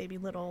size or if they'd be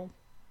little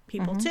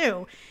people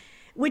too,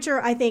 which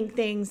are, I think,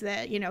 things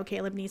that,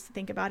 Caleb needs to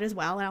think about as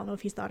well. I don't know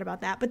if he's thought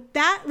about that, but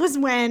that was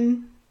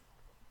when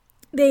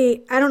I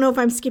don't know if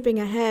I'm skipping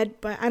ahead,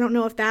 but I don't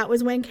know if that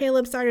was when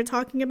Caleb started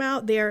talking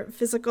about their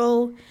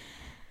physical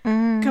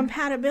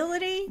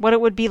compatibility. What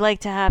it would be like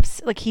to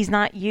have, like, he's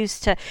not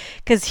used to,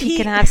 because he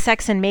can have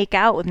sex and make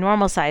out with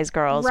normal sized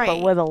girls, Right.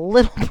 but with a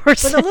little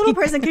person. With a little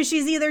person, because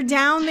she's either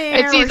down there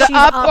It's or either she's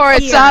up or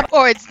it's here. up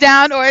or it's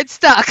down or it's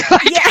stuck.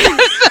 Like, Yeah.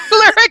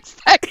 the lyrics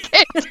that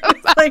came to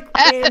my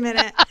Like, wait a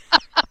minute.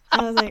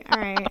 I was like, all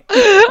right.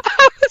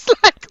 I was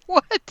like,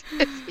 what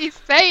is he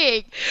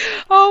saying?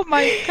 Oh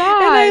my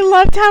God. And I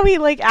loved how he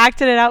like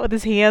acted it out with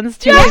his hands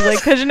too. He's like,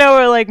 because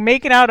we're like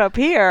making out up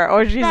here,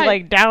 or she's Right.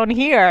 like down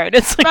here, and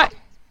it's like, Right.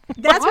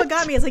 That's what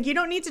got me. It's like, you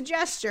don't need to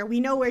gesture. We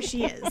know where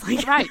she is.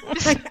 Like, Right.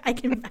 like, I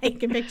can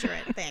picture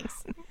it.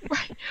 Thanks.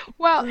 Right.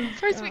 Well,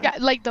 first we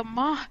got like the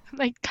mom,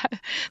 like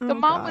the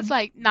mom was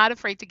like not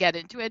afraid to get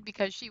into it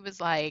because she was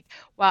like,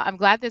 well, I'm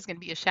glad there's going to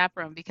be a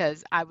chaperone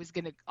because I was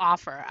going to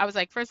offer. I was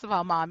like, first of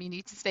all, Mom, you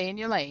need to stay in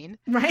your lane.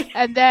 Right.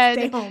 And then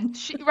Stay home.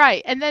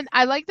 right. And then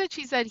I like that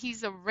she said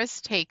he's a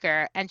risk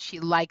taker and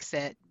she likes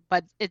it,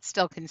 but it's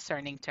still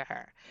concerning to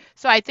her.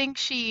 So I think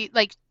she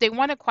like they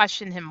want to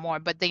question him more,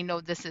 but they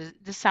know this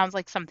sounds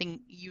like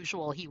something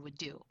usual he would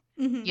do.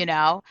 Mhm. You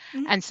know,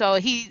 Mhm. and so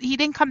he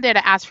didn't come there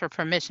to ask for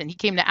permission. He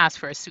came to ask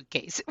for a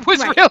suitcase. It was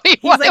Right. really He's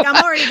what like, it I'm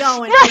was. already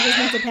going. I just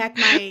need to pack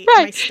my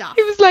Right. stuff.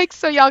 He was like,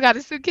 so y'all got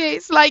a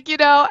suitcase, like, you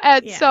know,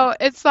 and Yeah. so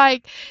it's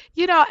like,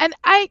 you know, and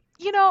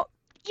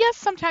yes,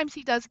 sometimes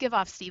he does give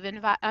off Steven.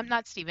 I'm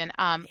not Steven.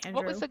 What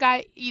Andrew. was the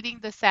guy eating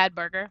the sad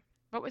burger?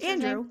 What was his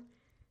name? Andrew.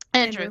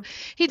 Andrew.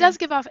 He does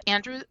give off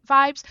Andrew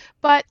vibes,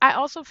 but I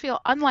also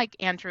feel unlike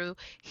Andrew,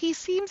 he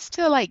seems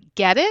to like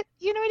get it.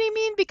 You know what I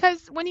mean?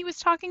 Because when he was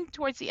talking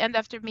towards the end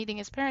after meeting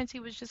his parents, he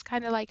was just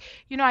kind of like,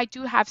 you know, I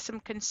do have some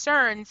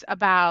concerns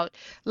about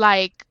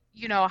like,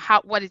 you know,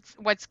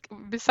 what's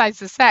besides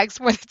the sex,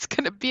 what it's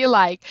going to be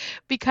like,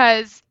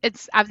 because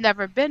I've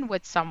never been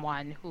with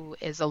someone who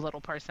is a little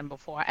person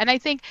before. And I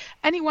think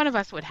any one of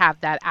us would have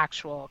that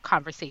actual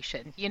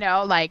conversation, you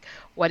know, like,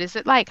 what is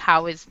it like?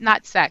 How is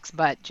not sex,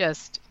 but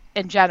just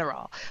in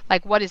general,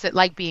 like, what is it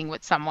like being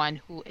with someone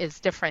who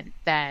is different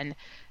than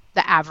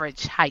the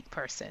average height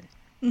person,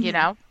 you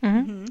know?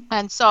 Mm-hmm.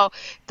 And so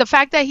the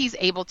fact that he's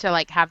able to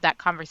like have that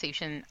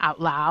conversation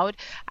out loud,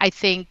 I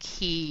think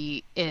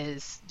he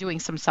is doing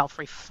some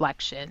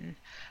self-reflection,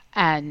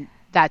 and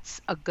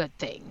that's a good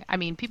thing. I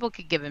mean, people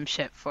could give him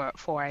shit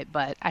for it,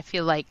 but I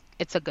feel like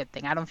it's a good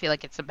thing. I don't feel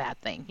like it's a bad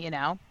thing, you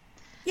know?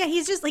 Yeah,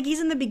 he's just like,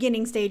 he's in the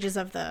beginning stages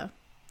of the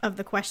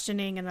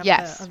questioning and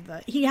Yes. of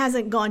the he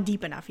hasn't gone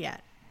deep enough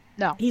yet.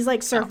 No. He's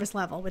like surface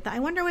level with that. I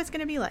wonder what it's going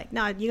to be like.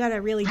 No, you got to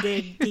really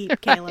dig deep,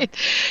 Caleb. Right.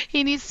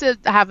 He needs to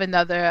have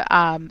another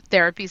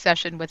therapy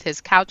session with his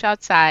couch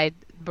outside,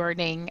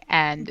 burning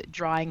and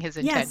drawing his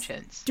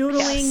intentions.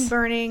 Doodling, Yes.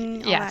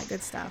 burning, all Yes. that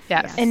good stuff.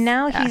 Yes. and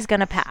now Yeah. he's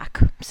gonna pack.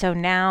 So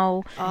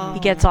now he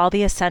gets all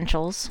the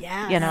essentials,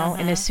 Yes. you know,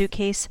 in his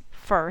suitcase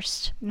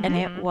first, and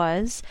it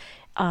was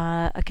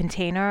a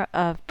container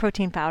of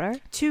protein powder.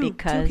 Two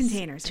because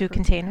containers of Two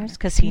protein containers,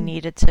 because he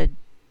needed to,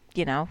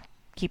 you know,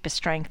 keep his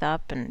strength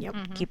up and Yep.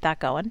 keep that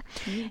going.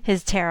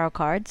 His tarot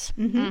cards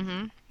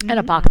Mm-hmm. and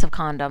a box of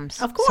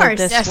condoms. Of course. So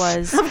this Yes.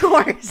 was Of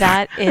course.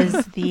 that is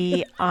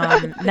the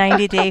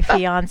 90 Day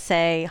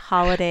Fiance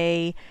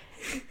holiday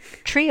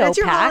trio That's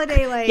your pack.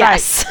 holiday like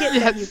Yes.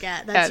 kit that you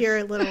get. That's Yes.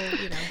 your little,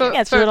 you know. For, Yeah,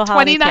 it's a for little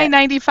holiday kit.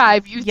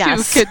 $29.95, you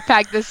Yes. too could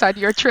pack this on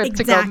your trip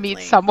to go meet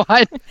Exactly.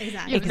 someone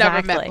Exactly. you've never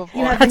met Exactly. You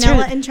before. have That's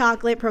vanilla right. and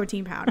chocolate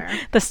protein powder.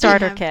 The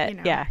starter have, kit. you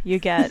know. Yeah, you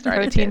get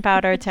Starter protein kit.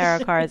 powder,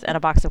 tarot cards, and a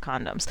box of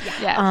condoms.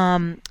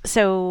 Yes.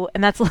 So,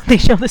 and that's they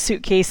show the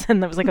suitcase,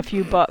 and there was like a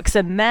few books,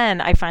 and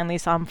then I finally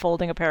saw him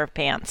folding a pair of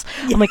pants.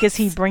 I'm like, is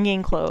he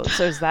bringing clothes,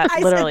 or is that I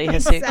said literally the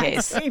his exact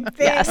suitcase? same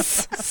thing.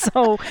 Yes.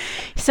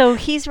 So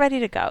he's ready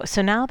to go.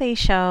 So now they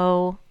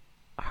show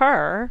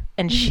her,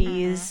 and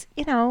she's,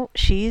 you know,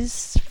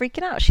 she's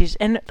freaking out.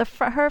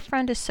 Her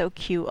friend is so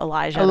cute,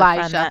 Elijah. the friend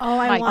Elijah. that- Oh,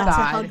 I My want to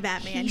God. hug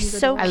that man. He's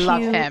so I cute.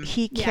 love him.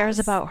 He cares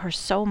Yes. about her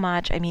so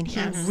much. I mean, he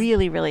Yes.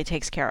 really, really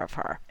takes care of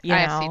her. You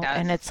Yes, know, he does.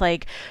 and it's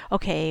like,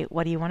 okay,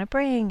 what do you want to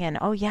bring? And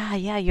oh yeah,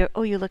 you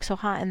look so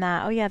hot in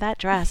that. Oh yeah, that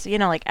dress. You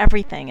know, like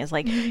everything is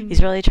like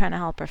he's really trying to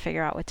help her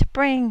figure out what to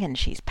bring, and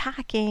she's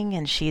packing,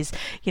 and she's,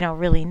 you know,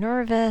 really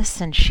nervous,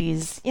 and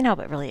she's, you know,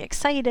 but really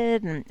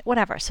excited and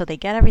whatever. So they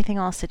get everything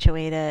all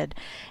situated,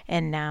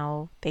 and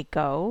now they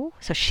go.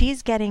 So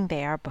she's getting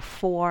there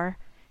before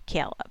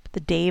Caleb, the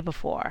day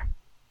before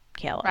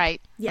Caleb. Right.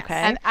 Yes. Okay.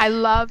 And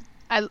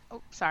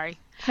sorry.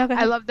 No, go I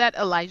ahead. love that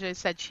Elijah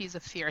said she's a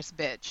fierce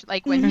bitch.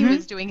 Like when he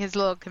was doing his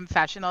little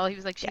confessional, he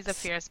was like, she's a Yes.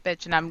 fierce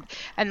bitch.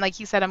 And like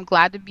he said, I'm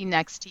glad to be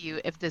next to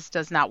you if this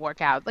does not work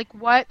out. Like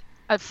what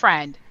a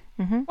friend.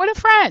 What a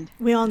friend.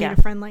 We all need Yeah.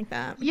 a friend like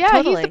that. Yeah,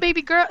 Totally. he's the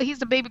baby girl. He's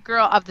the baby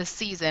girl of the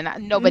season.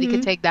 Nobody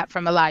could take that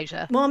from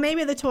Elijah. Well,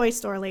 maybe the toy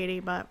store lady,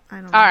 but I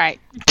don't know. All right.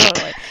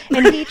 Totally.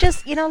 And he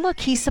just, you know,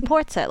 look, he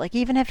supports it. Like,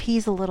 even if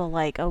he's a little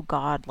like, oh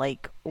God,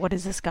 like, what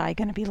is this guy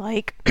going to be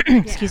like?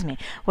 Excuse me.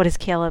 What is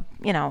Caleb,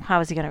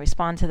 how is he going to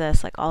respond to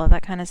this? Like all of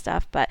that kind of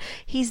stuff. But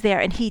he's there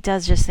and he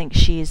does just think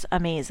she's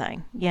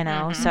amazing,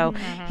 So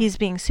he's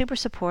being super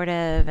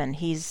supportive and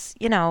he's,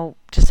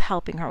 just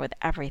helping her with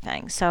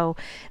everything. So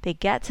they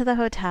get to the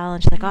hotel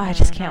and she's like, oh, I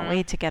just can't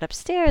wait to get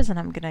upstairs and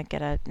I'm going to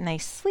get a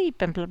nice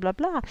sleep and blah, blah,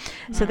 blah.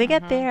 So they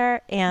get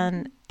there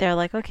and they're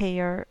like, okay,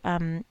 your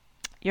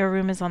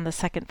room is on the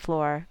second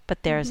floor,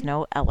 but there's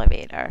no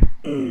elevator.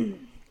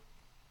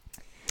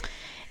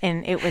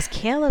 And it was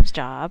Caleb's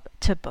job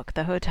to book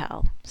the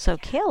hotel. So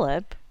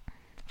Caleb,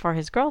 for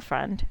his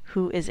girlfriend,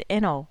 who is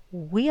in a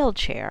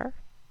wheelchair,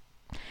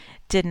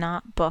 did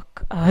not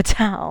book a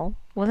hotel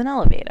with an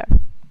elevator.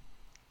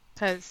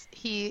 Because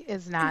he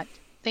is not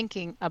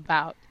thinking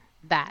about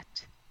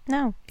that.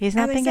 No, he's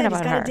not thinking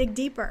about her. He's got to dig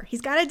deeper.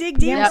 He's got to dig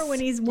deeper when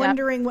he's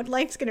wondering what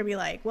life's going to be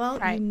like. Well,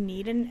 you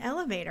need an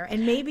elevator.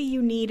 And maybe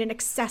you need an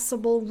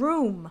accessible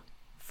room.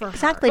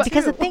 Exactly,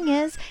 because the thing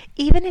is,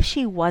 even if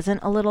she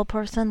wasn't a little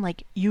person,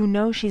 like,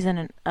 she's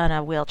in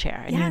a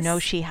wheelchair,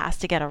 and she has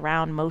to get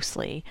around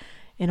mostly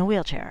in a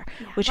wheelchair,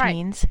 which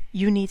means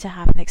you need to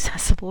have an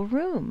accessible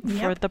room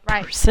for the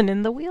person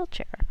in the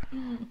wheelchair.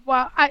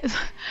 Well,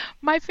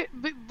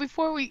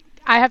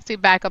 I have to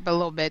back up a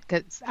little bit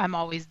because I'm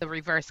always the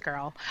reverse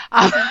girl.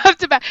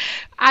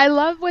 I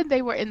love when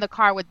they were in the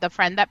car with the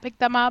friend that picked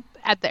them up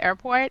at the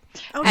airport,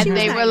 and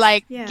they were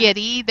like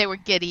giddy. They were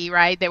giddy,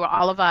 right? They were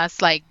all of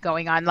us like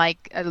going on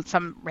like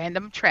some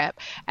random trip,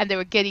 and they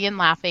were giddy and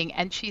laughing.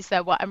 And she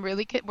said, "Well,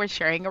 we're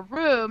sharing a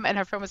room," and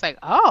her friend was like,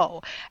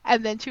 "Oh,"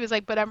 and then she was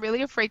like, "But I'm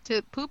really afraid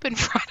to poop in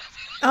front of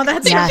it." Oh,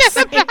 that's yes.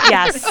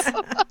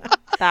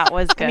 That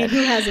was good. I mean,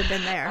 who hasn't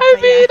been there?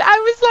 I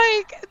was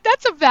like,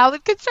 that's a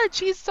valid concern.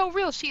 She's so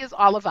real. She is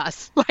all of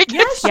us. Like,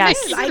 yes.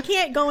 I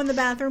can't go in the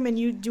bathroom and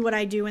you do what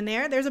I do in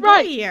there. There's a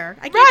body here.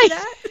 I can't do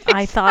that.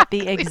 I thought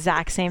the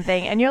exact same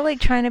thing. And you're like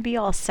trying to be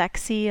all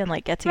sexy and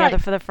like get together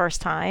for the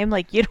first time.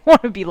 Like you don't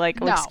want to be like,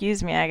 oh,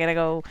 excuse me, I gotta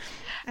go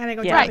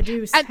drop a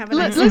deuce. And have a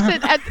nice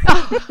listen,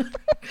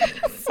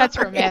 that's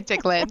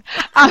romantic, Lynn.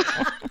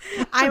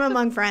 I'm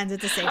among friends.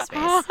 It's a safe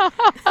space.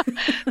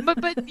 But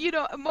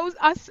most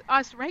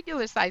us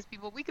regular sized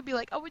people, we could be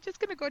like, oh, we're just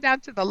gonna go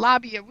down to the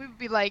lobby, and we would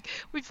be like,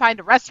 we'd find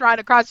a restaurant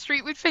across the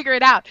street, we'd figure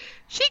it out.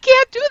 She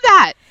can't do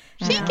that.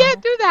 She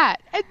can't do that,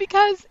 and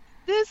because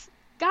this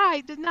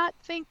guy did not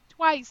think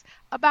twice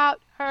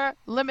about her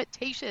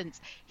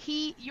limitations.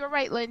 You're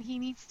right, Lynn. He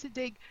needs to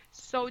dig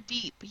so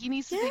deep. He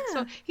needs to dig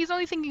so. He's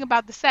only thinking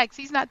about the sex.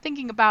 He's not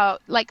thinking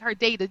about like her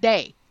day to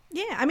day.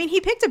 Yeah, I mean,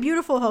 he picked a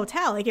beautiful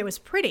hotel. Like, it was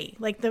pretty.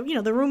 Like, the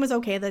room was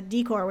okay. The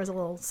decor was a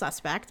little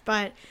suspect,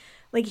 but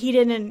like he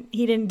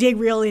didn't dig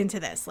real into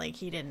this. Like,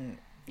 he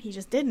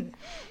just didn't.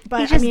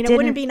 But I mean, it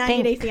wouldn't be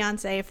 90 Day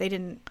Fiance if they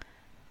didn't,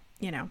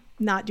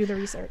 not do the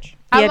research.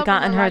 He had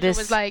gotten her this.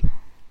 Was like,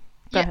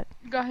 Go ahead.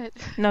 Go ahead.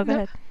 No, go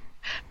ahead.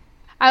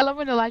 I love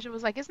when Elijah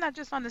was like, it's not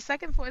just on the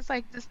second floor, it's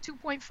like this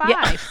 2.5.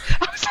 Yeah.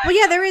 Well,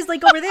 yeah, there is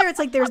like over there, it's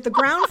like there's the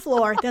ground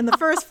floor, then the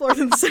first floor,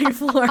 then the second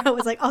floor. I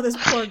was like, oh, this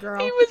poor girl.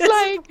 He was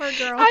like, poor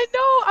girl. I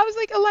know. I was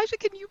like, Elijah,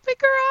 can you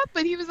pick her up?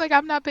 But he was like,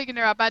 I'm not picking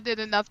her up. I did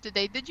enough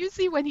today. Did you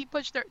see when he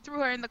threw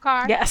her in the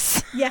car?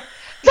 Yes. Yeah.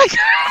 Like,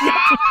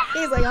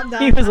 he's like, I'm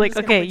done. He was like,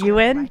 okay, you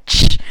in?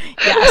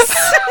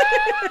 Yes.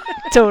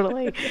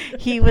 Totally.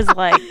 He was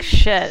like,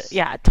 shit.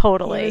 Yeah,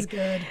 totally. He was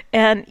good.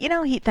 And,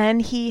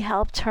 he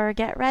helped her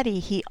get ready.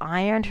 He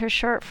ironed her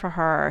shirt for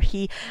her.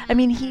 He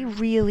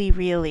really,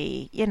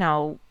 really,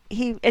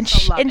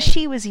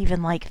 she was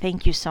even like,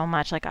 thank you so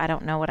much. Like, I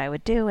don't know what I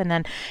would do. And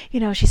then,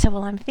 she said,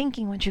 well, I'm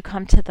thinking once you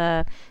come to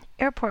the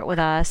airport with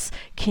us,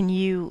 can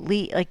you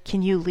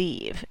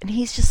leave? And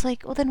he's just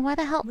like, well, then why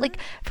the hell? Like,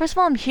 first of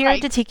all, I'm here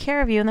to take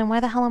care of you. And then why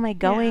the hell am I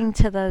going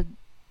to the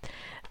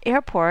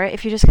airport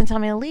if you're just gonna tell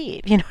me to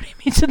leave? You know what I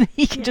mean? So that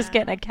he can just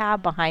get in a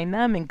cab behind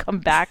them and come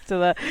back to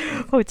the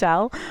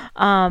hotel.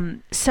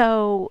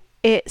 So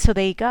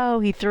they go,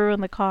 he threw her in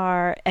the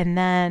car, and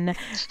then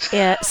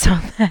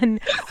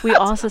we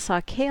also saw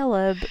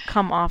Caleb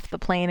come off the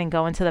plane and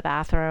go into the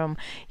bathroom.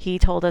 He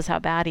told us how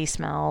bad he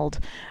smelled.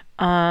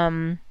 I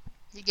want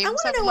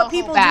to know what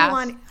people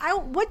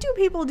what do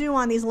people do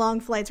on these long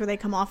flights where they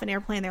come off an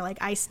airplane, they're like,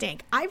 I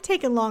stink. I've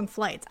taken long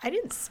flights. I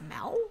didn't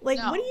smell. Like,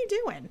 what are you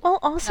doing? Well,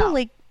 also,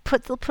 like,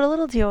 put a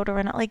little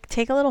deodorant, like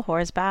take a little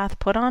horse bath,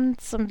 put on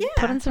some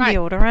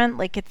deodorant,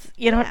 like it's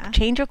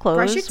change your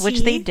clothes,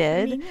 which they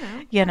did.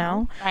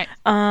 Right.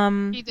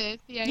 He did.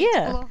 Yeah. He took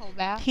a little whole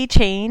bath. He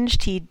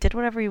changed. He did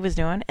whatever he was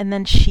doing, and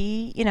then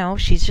she,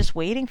 she's just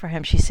waiting for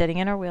him. She's sitting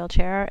in her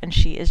wheelchair, and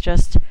she is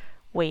just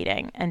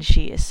waiting, and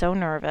she is so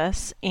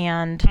nervous,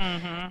 and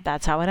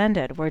that's how it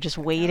ended. We're just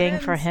waiting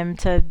for him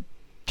to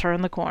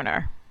turn the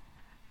corner.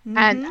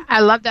 And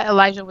I love that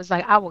Elijah was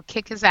like, I will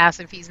kick his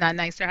ass if he's not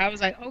nice to her. I was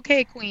like,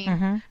 okay,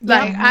 queen.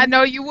 Like, I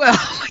know you will.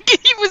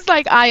 He was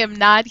like, I am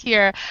not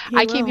here.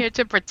 I came will. here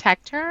to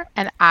protect her,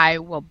 and I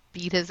will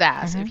beat his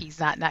ass if he's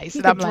not nice. He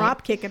And could I'm like,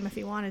 drop kick him if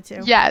he wanted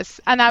to.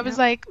 yes. And I was Yep.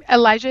 like,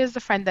 Elijah is the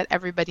friend that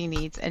everybody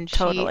needs. And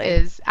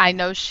Totally. I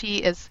know she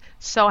is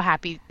so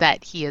happy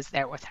that he is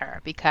there with her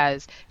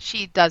because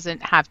she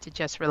doesn't have to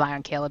just rely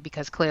on Caleb.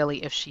 Because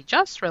clearly, if she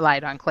just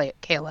relied on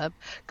Caleb,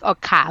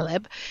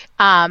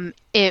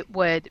 it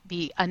would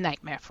be a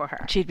nightmare for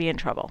her. She'd be in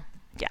trouble.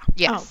 Yeah.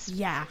 Yes. Oh,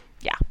 yeah.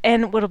 Yeah.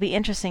 And what'll be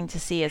interesting to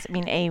see is, I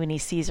mean, A, when he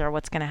sees her,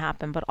 what's going to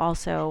happen, but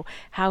also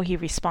how he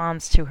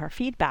responds to her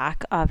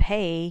feedback of,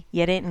 hey,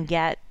 you didn't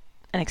get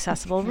an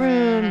accessible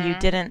room. You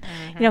didn't,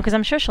 because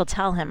I'm sure she'll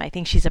tell him. I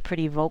think she's a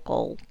pretty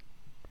vocal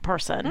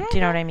person. Do you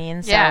know what I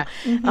mean? Yeah.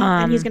 So,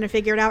 And he's going to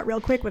figure it out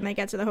real quick when they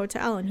get to the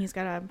hotel, and he's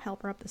got to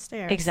help her up the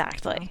stairs.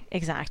 exactly.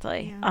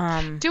 Exactly.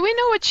 Yeah. Do we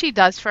know what she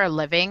does for a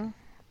living?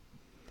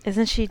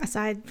 Isn't she?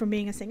 Aside from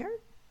being a singer?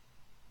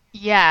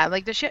 Yeah,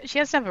 like does she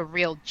has to have a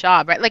real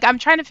job, right? Like I'm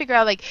trying to figure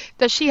out like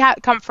does she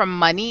come from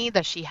money?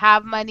 Does she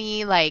have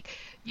money? Like,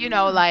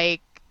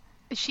 like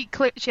she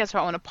has her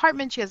own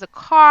apartment, she has a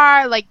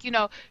car, like,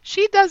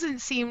 she doesn't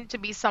seem to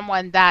be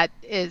someone that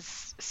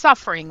is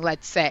suffering,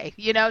 let's say.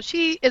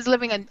 She is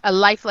living a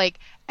life like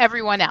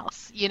everyone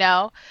else.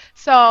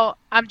 So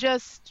I'm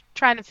just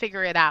trying to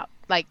figure it out,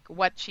 like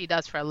what she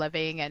does for a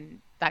living and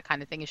that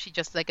kind of thing. Is she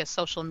just like a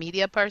social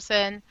media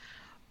person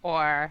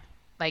or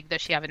like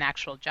does she have an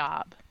actual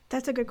job?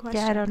 That's a good question.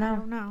 Yeah, I don't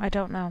know. I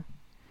don't know.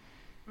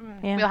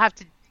 Yeah. We'll have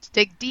to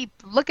dig deep.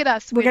 Look at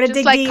us. We're gonna just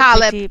dig like deep.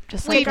 Caleb. Dig deep,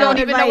 just We like don't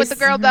Caleb. even know what the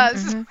girl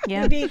does.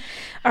 Yeah. Deep.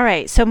 All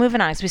right. So moving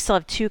on, because we still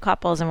have two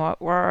couples, and we're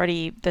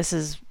already this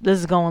is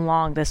going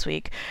long this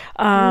week.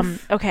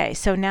 Okay.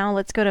 So now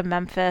let's go to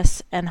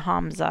Memphis and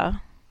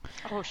Hamza.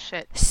 Oh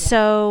shit.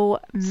 So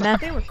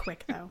They were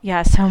quick, though.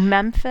 yeah. So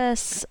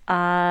Memphis,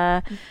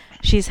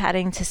 she's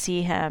heading to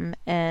see him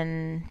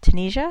in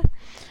Tunisia.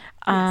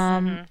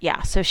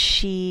 Yeah. So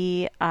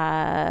she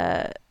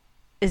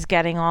is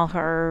getting all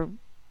her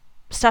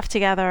stuff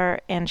together,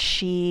 and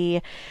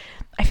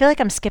I feel like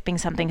I'm skipping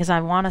something because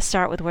I want to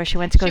start with where she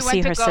went to go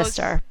see her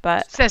sister,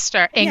 but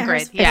Sister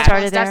Ingrid. Yeah, Yeah,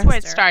 started that's there? where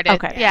it started.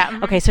 Okay. Yeah.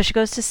 mhm. Okay, so she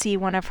goes to see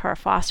one of her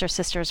foster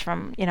sisters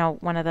from,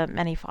 one of the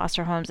many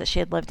foster homes that she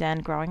had lived in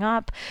growing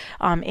up.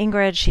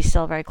 Ingrid, she's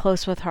still very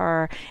close with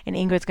her, and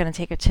Ingrid's going to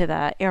take her to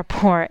the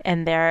airport,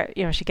 and there,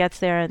 she gets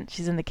there and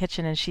she's in the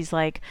kitchen and she's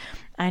like,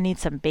 I need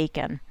some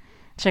bacon.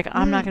 She's like,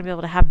 I'm not going to be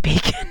able to have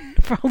bacon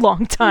for a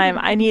long time.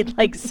 I need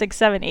like 6,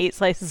 7, 8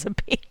 slices of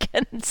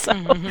bacon. So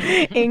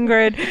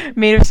Ingrid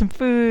made her some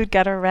food,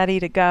 got her ready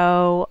to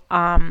go.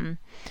 And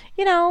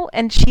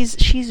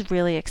she's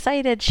really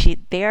excited.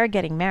 They are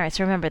getting married.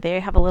 So remember, they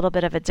have a little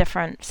bit of a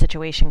different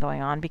situation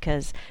going on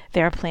because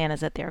their plan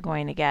is that they're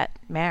going to get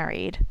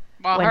married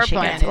Well, when her she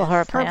plan gets is-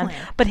 her plan.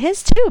 But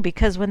his too,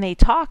 because when they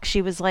talk,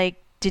 she was like,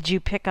 did you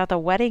pick out the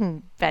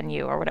wedding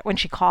venue or whatever? When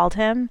she called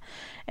him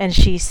and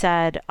she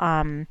said,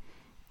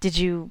 did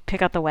you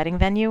pick out the wedding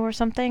venue or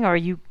something? Or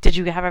did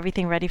you have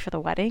everything ready for the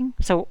wedding?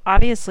 So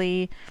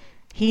obviously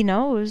he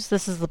knows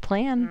this is the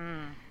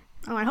plan.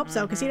 Oh, I hope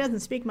so, because he doesn't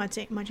speak much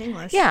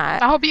English. Yeah.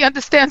 I hope he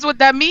understands what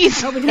that means.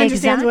 I hope he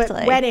understands what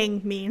Exactly.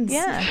 wedding means.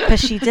 Yeah,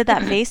 because she did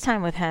that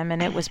FaceTime with him,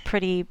 and it was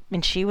pretty.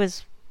 And she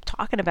was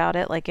talking about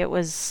it like it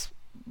was,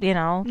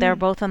 they're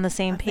both on the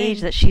same page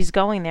thing. that she's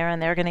going there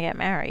and they're going to get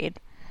married.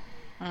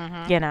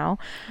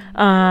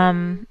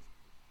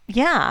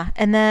 Yeah,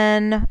 and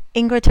then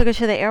Ingrid took her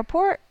to the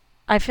airport.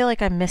 I feel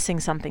like I'm missing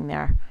something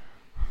there.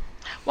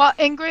 Well,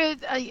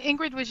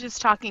 Ingrid was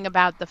just talking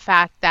about the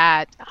fact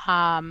that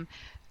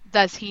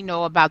does he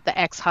know about the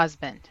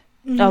ex-husband?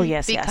 Oh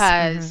yes,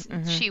 Because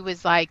yes. she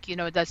was like,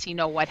 does he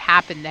know what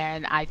happened there?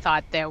 And I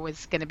thought there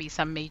was going to be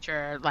some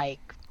major like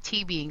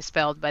tea being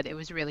spilled, but it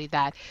was really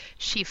that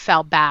she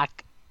fell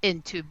back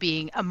into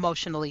being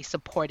emotionally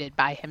supported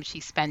by him. She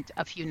spent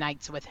a few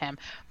nights with him,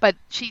 but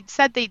she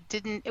said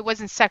it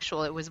wasn't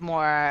sexual, it was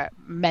more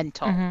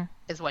mental,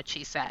 is what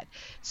she said.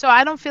 So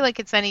I don't feel like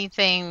it's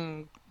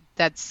anything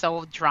that's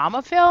so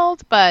drama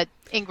filled, but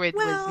Ingrid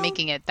was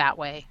making it that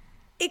way.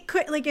 It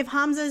could, like, if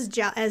Hamza's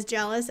as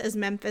jealous as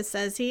Memphis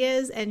says he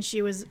is, and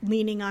she was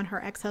leaning on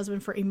her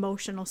ex-husband for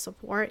emotional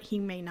support, he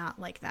may not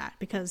like that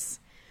because,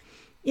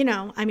 a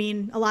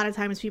lot of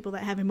times people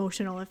that have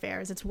emotional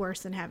affairs, it's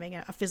worse than having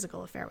a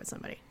physical affair with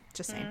somebody.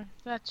 Just saying.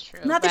 That's true.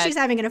 Not that she's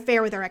having an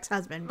affair with her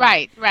ex-husband.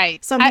 but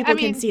Right. Some people I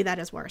mean, can see that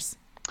as worse.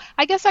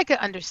 I guess I could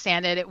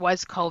understand it. It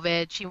was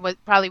COVID. She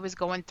probably was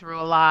going through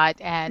a lot,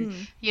 and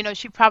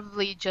she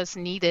probably just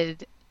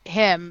needed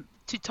him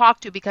to talk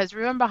to, because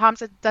remember,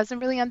 Hamza doesn't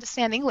really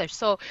understand English.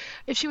 So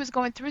if she was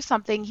going through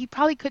something, he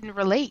probably couldn't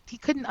relate. He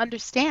couldn't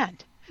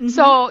understand.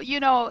 So,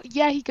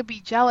 he could be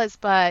jealous,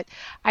 but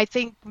I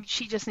think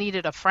she just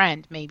needed a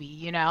friend maybe,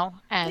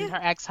 and her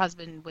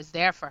ex-husband was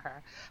there for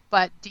her.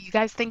 But do you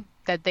guys think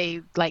that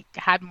they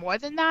had more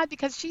than that?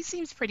 Because she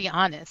seems pretty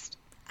honest.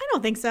 I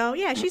don't think so.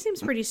 Yeah, she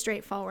seems pretty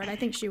straightforward. I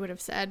think she would have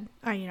said,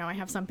 I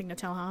have something to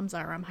tell Hamza,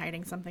 or I'm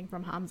hiding something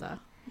from Hamza,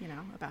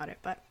 about it.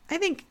 But I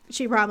think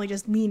she probably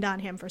just leaned on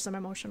him for some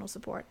emotional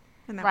support.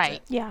 And that was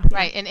it. Yeah.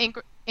 Right. And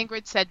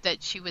Ingrid said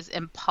that she was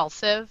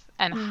impulsive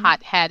and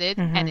hot-headed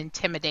and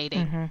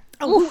intimidating.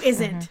 Oh, who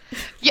isn't?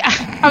 Yeah,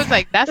 I was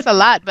like, that's a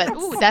lot, but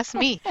ooh, that's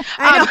me.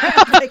 I know.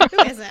 I was like, who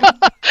isn't?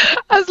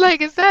 I was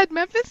like, is that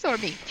Memphis or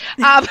me?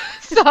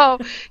 So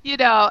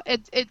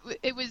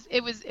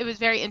it was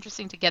very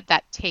interesting to get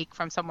that take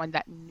from someone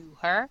that knew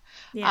her,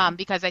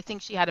 because I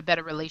think she had a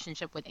better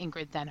relationship with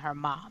Ingrid than her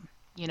mom.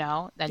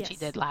 Than she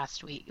did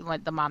last week,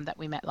 the mom that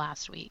we met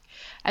last week.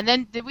 And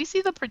then did we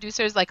see the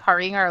producers like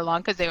hurrying her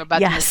along because they were about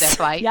to miss their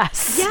flight?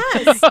 Yes.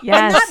 And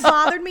that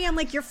bothered me. I'm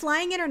like, you're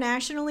flying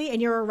internationally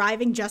and you're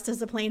arriving just as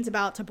the plane's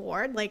about to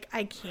board. Like,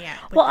 I can't.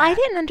 Well, I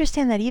didn't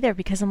understand that either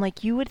because I'm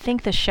like, you would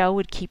think the show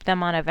would keep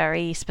them on a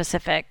very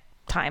specific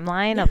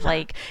timeline of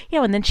like,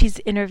 and then she's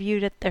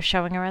interviewed they're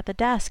showing her at the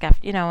desk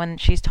after,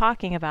 and she's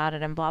talking about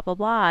it and blah blah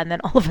blah, and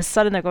then all of a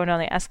sudden they're going down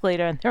the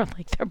escalator and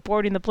they're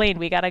boarding the plane.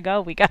 We gotta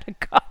go.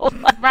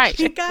 Right.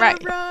 You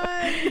gotta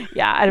run.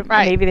 Yeah.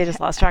 Maybe they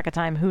just lost track of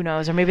time. Who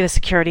knows? Or maybe the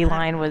security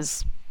line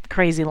was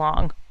crazy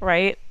long,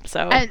 right?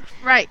 So and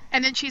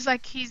then she's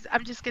like,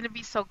 I'm just gonna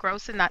be so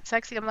gross and not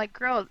sexy. I'm like,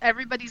 girl,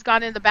 everybody's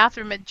gone in the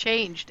bathroom and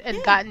changed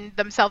and gotten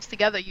themselves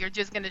together. You're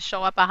just gonna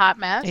show up a hot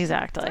mess.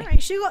 Exactly. All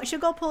right. She'll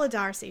go pull a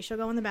Darcy. She'll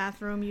go in the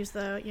bathroom, use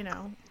the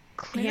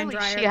clearly hand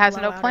dryer she has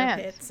to no blow out her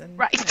plans. pits and,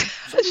 Right.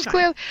 She's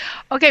clearly.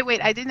 Okay,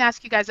 wait. I didn't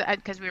ask you guys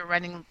because we were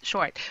running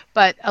short.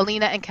 But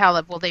Alina and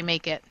Caleb, will they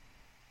make it?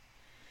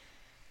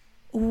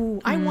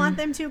 Ooh, I want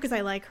them to because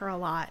I like her a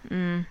lot.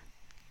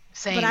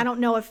 Same. But I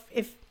don't know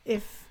if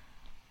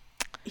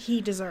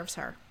he deserves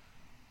her.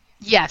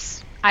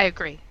 Yes, I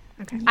agree.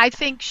 Okay. I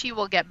think she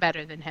will get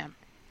better than him.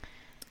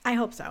 I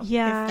hope so.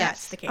 Yeah, if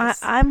that's the case.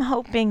 I'm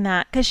hoping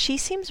that because she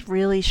seems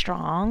really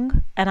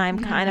strong, and I'm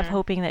kind of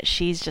hoping that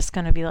she's just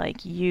going to be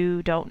like,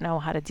 you don't know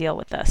how to deal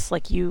with this.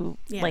 Like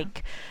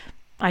like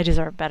I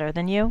deserve better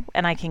than you,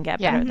 and I can get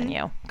better than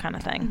you, kind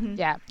of thing.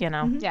 Yeah.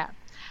 Yeah.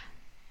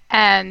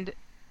 And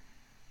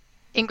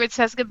Ingrid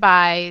says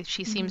goodbye.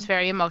 She seems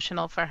very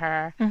emotional for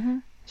her.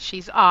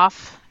 She's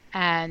off.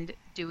 And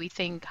do we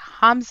think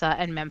Hamza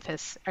and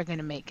Memphis are going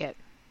to make it?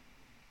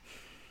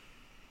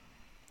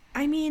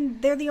 I mean,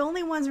 they're the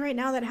only ones right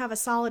now that have a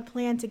solid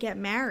plan to get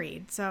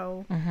married.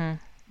 So,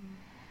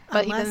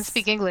 but he doesn't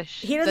speak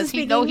English. He doesn't Does he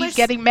speak know English? he's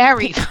getting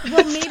married?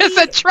 Well, maybe It's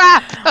a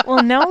trap.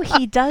 Well, no,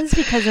 he does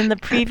because in the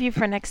preview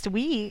for next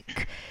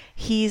week,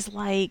 he's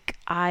like,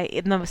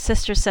 and the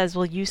sister says,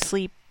 "Well, you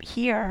sleep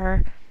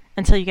here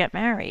until you get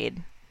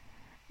married."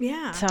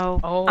 Yeah. So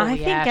I think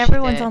she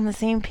everyone's did. on the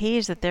same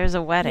page that there's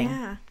a wedding.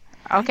 Yeah.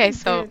 Okay,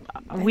 so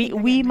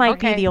We might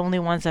be the only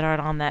ones that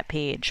aren't on that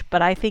page,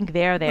 but I think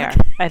they're there.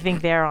 I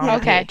think they're on the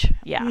Okay. page.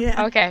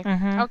 Yeah. Okay.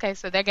 Okay,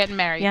 so they're getting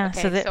married. Yeah,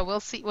 Okay, so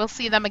we'll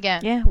see them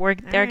again. Yeah,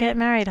 they're getting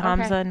married,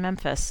 Hamza and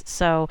Memphis.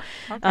 So,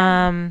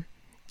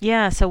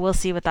 yeah, so we'll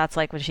see what that's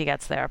like when she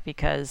gets there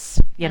because,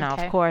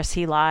 of course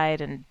he lied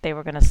and they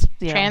were going to,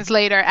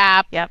 Translator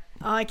app. Yep.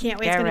 Oh, I can't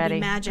wait. Get It's going to ready. be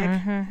magic.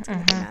 It's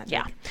gonna be magic.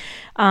 Yeah.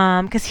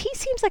 Because he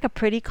seems like a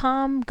pretty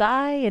calm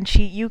guy and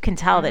you can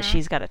tell that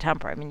she's got a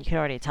temper. I mean, you can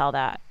already tell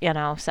that,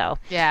 so.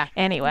 Yeah.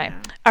 Anyway.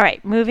 All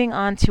right, moving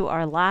on to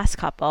our last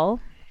couple.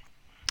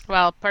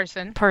 Well,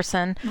 person.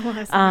 Well,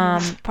 that's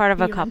Part of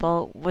a even.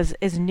 couple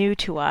is new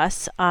to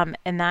us, and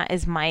that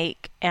is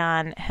Mike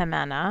and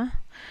Jimena.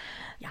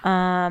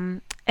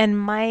 And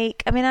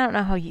Mike, I mean, I don't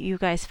know how you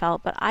guys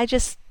felt, but I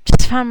just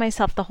found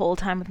myself the whole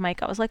time with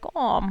Mike. I was like,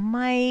 oh,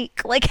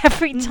 Mike. Like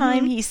every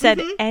time he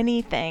said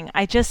anything,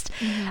 I just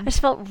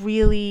felt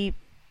really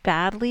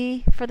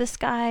badly for this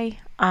guy.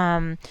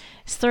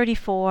 He's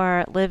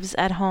 34, lives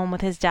at home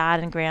with his dad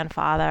and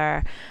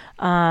grandfather,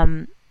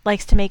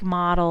 likes to make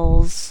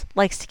models,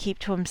 likes to keep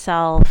to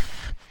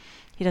himself.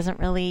 He doesn't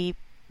really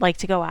like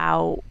to go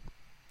out.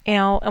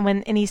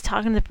 And he's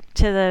talking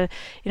to the,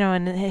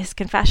 in his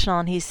confessional,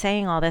 and he's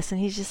saying all this,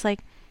 and he's just like,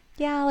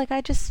 yeah, like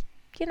I just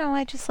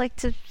like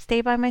to stay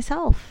by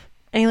myself.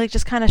 And he like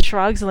just kind of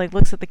shrugs and like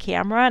looks at the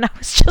camera, and I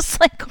was just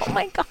like, oh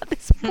my God,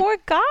 this poor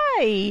guy.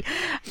 I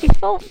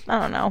don't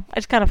know. I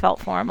just kind of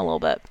felt for him a little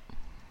bit.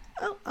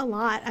 A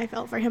lot. I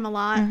felt for him a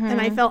lot,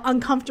 and I felt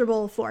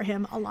uncomfortable for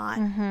him a lot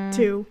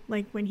too.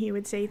 Like when he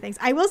would say things.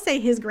 I will say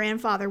his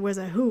grandfather was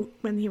a hoot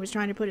when he was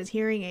trying to put his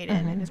hearing aid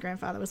in, and his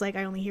grandfather was like,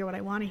 "I only hear what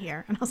I want to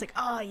hear," and I was like,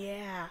 "Oh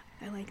yeah,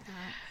 I like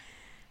that."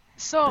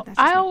 So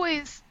I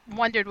always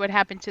wondered what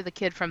happened to the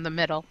kid from the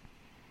middle,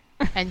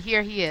 and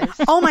here he is.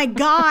 Oh my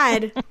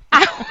God!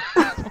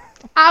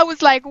 I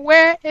was like,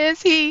 where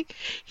is he?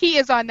 He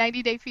is on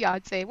 90 Day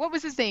Fiance. What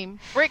was his name?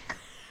 Brick.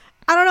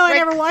 I don't know.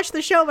 Brick. I never watched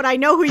the show, but I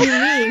know who you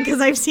mean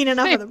because I've seen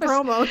enough of the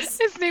promos.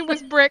 His name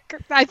was Brick,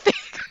 I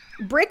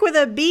think. Brick with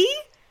a B?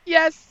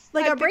 Yes.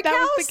 Like I a think brick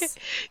that was the house?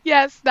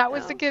 Yes, that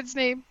was the kid's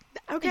name.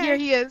 Okay. Here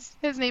he is.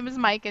 His name is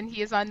Mike, and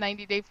he is on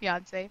 90 Day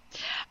Fiance.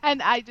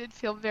 And I did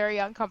feel very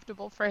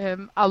uncomfortable for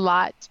him a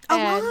lot.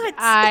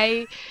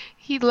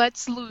 He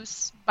lets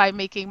loose by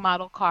making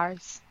model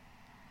cars.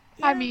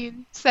 Yeah. I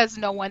mean, says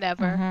no one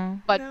ever,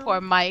 but No.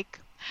 poor Mike.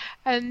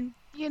 And,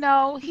 he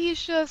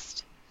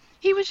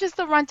was just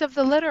the runt of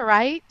the litter,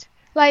 right?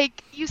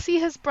 Like, you see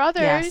his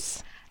brothers,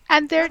 Yes.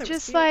 and they're Brother was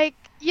just cute. like,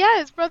 yeah,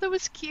 his brother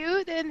was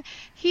cute, and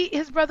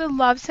his brother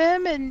loves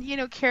him and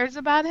cares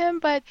about him,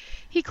 but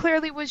he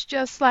clearly was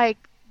just like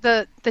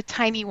the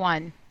tiny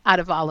one out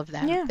of all of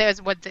them. Yeah.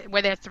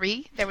 Were there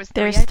three? There was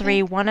three, There's I three.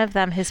 think. One of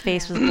them, his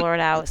face was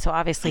blurred out, so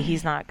obviously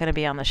he's not going to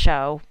be on the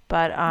show.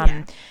 But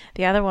Yeah.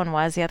 the other one's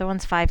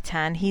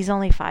 5'10". He's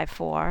only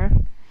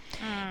 5'4".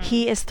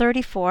 He is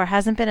 34,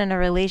 hasn't been in a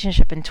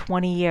relationship in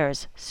 20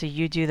 years. So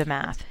you do the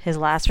math. His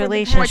last For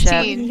the past relationship,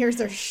 14. years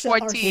or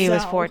 14. he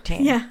was so.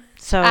 14. Yeah.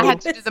 So I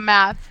had to do the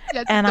math.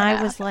 and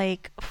I was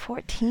like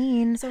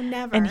 14, So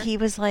never. and he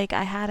was like,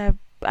 I had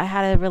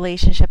a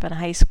relationship in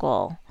high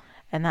school,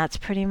 and that's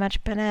pretty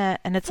much been it.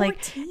 And it's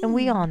like, and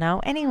we 14. all know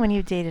anyone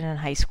you dated in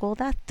high school,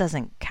 that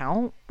doesn't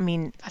count. I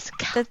mean, Doesn't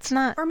count. that's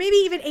not. Or maybe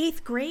even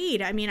 8th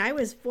grade. I mean, I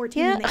was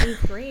 14 in the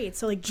 8th grade.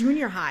 So like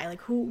junior high,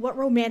 like what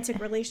romantic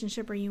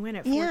relationship are you in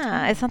at 14?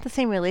 Yeah, it's not the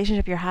same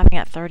relationship you're having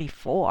at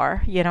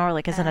 34, or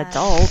like as an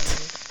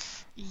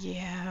adult.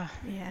 Yeah.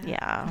 Yeah.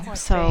 Yeah. Poor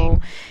So,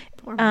 thing.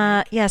 Poor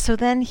Mike. yeah. So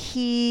then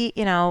he,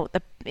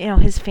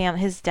 his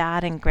his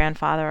dad and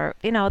grandfather.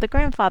 The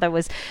grandfather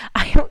was.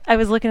 I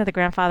was looking at the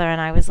grandfather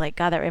and I was like,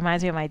 God, that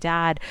reminds me of my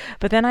dad.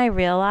 But then I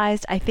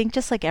realized, I think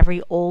just like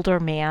every older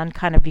man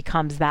kind of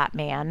becomes that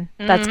man.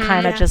 That's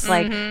kind of Yeah. just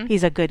like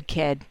he's a good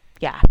kid.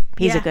 Yeah,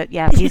 he's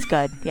Yeah. he's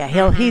good.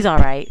 Yeah, he's all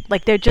right.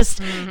 Like they're just,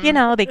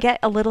 they get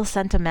a little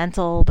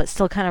sentimental, but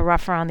still kind of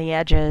rough around the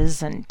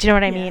edges. And do you know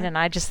what I mean? Yeah. And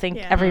I just think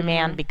Yeah. every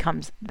man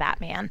becomes that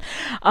man.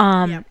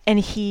 Yep. And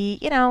he,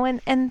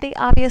 and they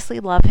obviously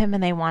love him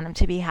and they want him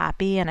to be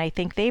happy. And I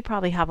think they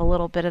probably have a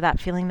little bit of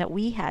that feeling that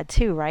we had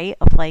too, right?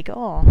 Of like,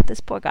 oh, this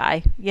poor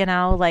guy,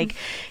 like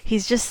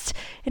he's just,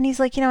 and he's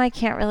like, I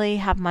can't really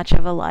have much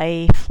of a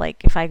life.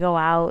 Like if I go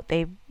out,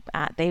 they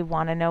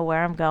want to know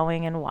where I'm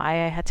going and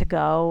why I had to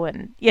go.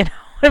 And,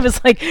 it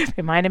was like,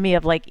 reminded me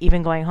of like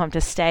even going home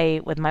to stay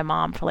with my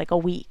mom for like a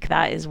week.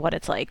 That is what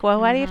it's like. Well,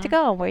 why do you have to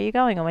go? Where are you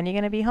going? And when are you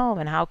going to be home?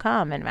 And how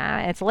come? And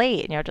it's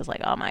late. And you're just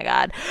like, oh my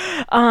God.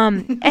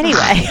 Anyway,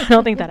 I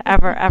don't think that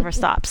ever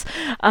stops.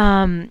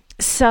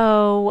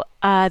 So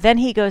then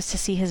he goes to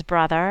see his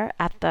brother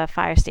at the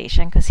fire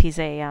station because he's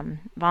a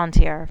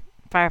volunteer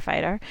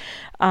firefighter.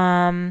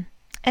 And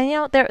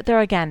they're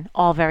again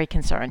all very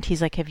concerned.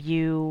 He's like, "Have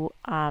you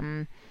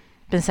been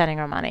sending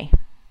her money?"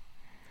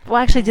 Well,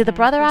 actually, did the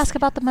brother ask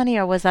about the money,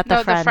 or was that the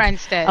No, friend? the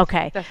friends did.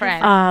 Okay. The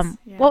friends.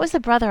 Yeah. What was the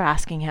brother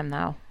asking him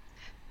though?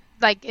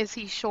 Like, is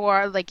he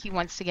sure? Like, he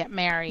wants to get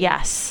married?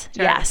 Yes. to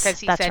her, Yes. Because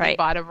he That's said he right.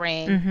 bought a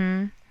ring.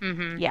 Mm-hmm.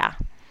 Mm-hmm. Yeah.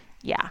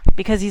 Yeah.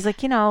 Because he's like,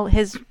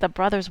 the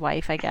brother's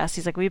wife, I guess.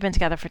 He's like, we've been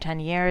together for 10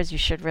 years. You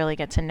should really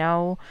get to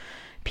know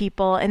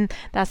people. And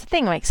that's the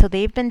thing. Like, so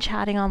they've been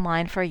chatting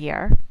online for a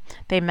year.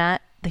 They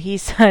met.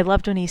 I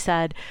loved when he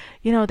said,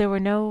 there were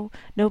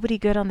nobody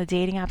good on the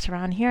dating apps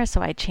around here,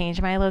 so I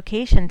changed my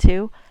location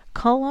to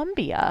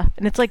Columbia.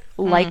 And it's like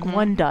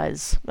one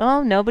does.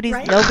 Oh, nobody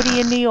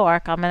in New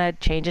York. I'm going to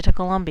change it to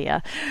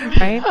Columbia.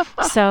 Right?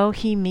 So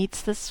he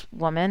meets this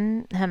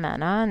woman,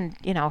 Jimena,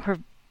 and,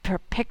 her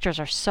pictures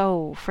are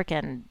so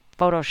freaking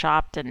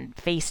photoshopped and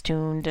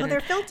face-tuned. And they're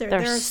filtered.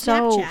 They're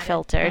so Snapchatted.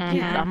 filtered.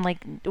 Yeah. I'm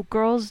like,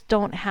 girls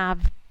don't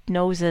have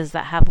noses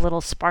that have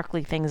little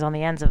sparkly things on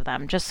the ends of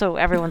them, just so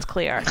everyone's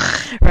clear.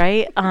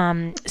 Right?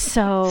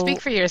 So Speak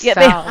for yeah,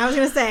 yourself. I was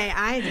gonna say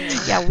I do.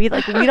 yeah, we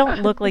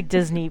don't look like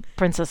Disney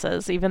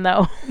princesses, even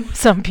though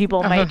some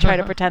people might try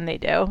to pretend they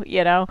do,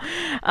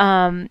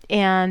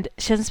 and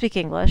she doesn't speak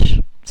English,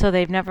 so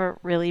they've never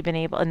really been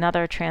able,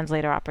 another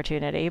translator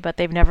opportunity, but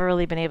they've never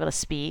really been able to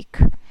speak.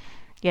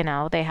 They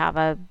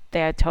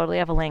totally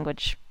have a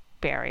language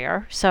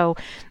barrier, so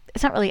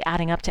it's not really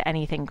adding up to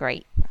anything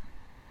great.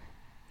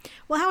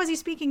 Well, how is he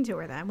speaking to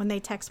her then? When they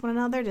text one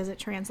another, does it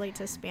translate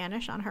to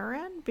Spanish on her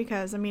end?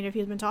 Because, I mean, if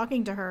he's been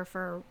talking to her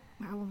for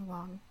how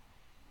long?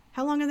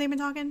 How long have they been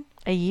talking?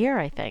 A year,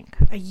 I think.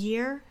 A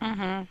year?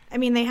 Mm-hmm. I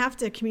mean, they have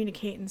to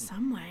communicate in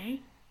some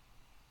way.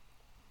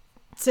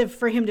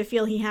 For him to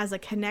feel he has a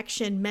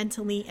connection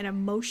mentally and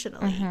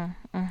emotionally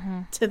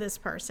to this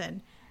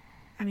person.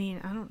 I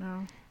mean, I don't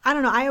know.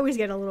 I always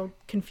get a little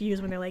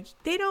confused when they're like,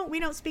 we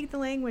don't speak the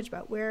language,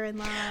 but we're in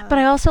love. But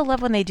I also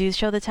love when they do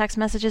show the text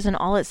messages and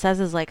all it says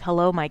is like,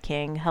 hello, my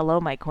king. Hello,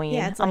 my queen.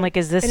 Yeah, it's I'm like,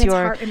 is this and it's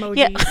your, heart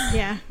emojis.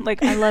 Yeah.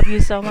 like, I love you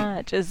so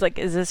much. Is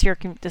this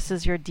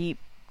your deep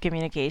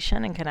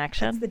communication and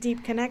connection? That's the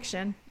deep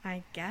connection,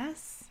 I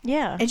guess.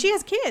 Yeah. And she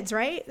has kids,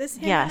 right?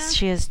 Yes,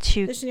 she has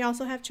two. Does she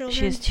also have children?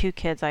 She has 2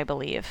 kids, I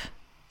believe.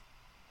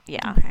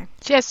 Yeah. Okay.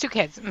 She has 2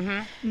 kids.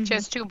 Mm-hmm. She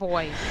has 2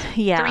 boys.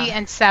 Yeah. 3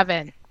 and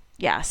 7.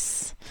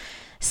 Yes.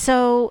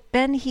 So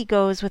then he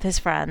goes with his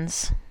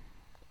friends,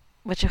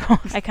 which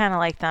I kind of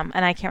like them,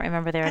 and I can't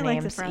remember their I like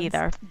the names friends.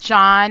 either.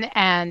 John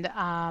and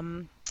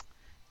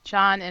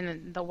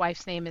the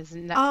wife's name is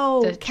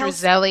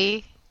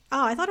Drizelli.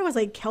 Oh, I thought it was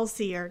like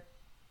Kelsey or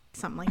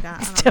something like that.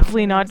 I don't It's know.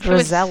 definitely not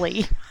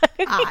Drizelli.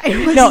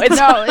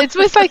 It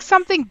was like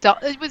something.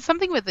 It was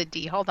something with a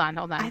D. Hold on.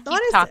 I Keep thought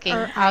it's- talking.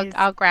 or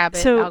I'll grab it.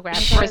 So- I'll grab I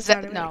it. thought it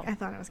started No, with- I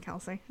thought it was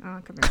Kelsey. Oh,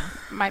 it could be wrong.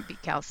 might be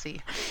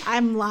Kelsey.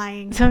 I'm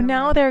lying. I So don't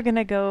now know. they're going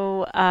to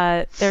go,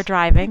 they're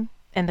driving,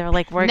 and they're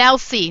like, we're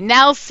Nelsie.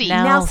 Nelsie.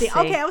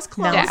 Okay, I was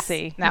close.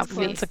 Nelsie.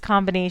 Nelsie. It's a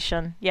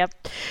combination.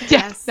 Yep.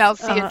 Yes,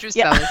 Nelsie and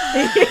Druselli.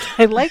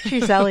 I like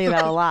Druselli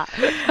though a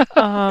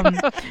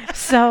lot.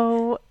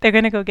 So they're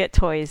gonna go get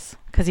toys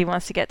because he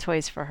wants to get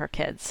toys for her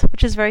kids,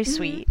 which is very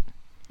sweet.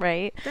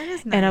 Right? That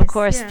is nice. And of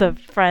course, yeah. the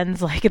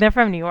friends, like, they're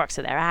from New York,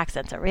 so their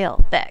accents are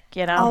real thick,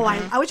 you know? Oh,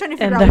 I was trying to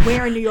figure And out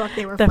where in New York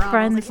they were The from. I was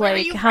friend's "Where are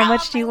like, you how from?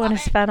 much do you I want to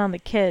love it." spend on the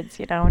kids,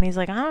 you know? And he's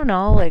like, I don't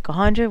know, like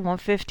 100,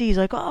 150. He's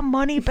like, oh,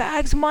 money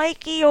bags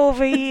Mikey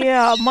over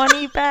here.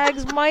 Money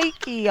bags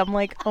Mikey. I'm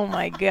like, oh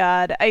my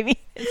God. I mean,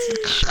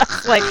 it's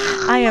just like,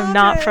 I am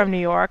not from New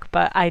York,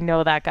 but I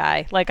know that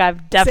guy. Like,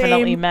 I've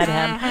definitely Same. met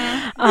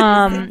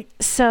him.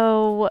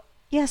 So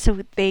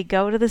they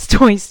go to this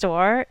toy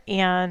store,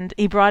 and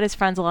he brought his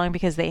friends along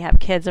because they have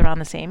kids around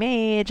the same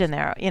age, and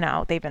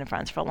they've been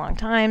friends for a long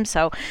time.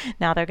 So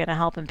now they're going to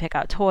help him pick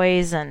out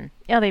toys, and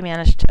they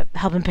managed to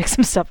help him pick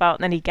some stuff out.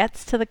 And then he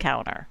gets to the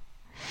counter,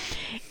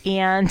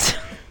 and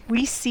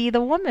we see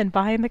the woman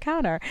behind the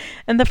counter.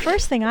 And the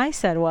first thing I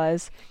said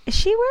was, is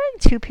she wearing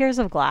 2 pairs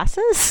of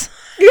glasses?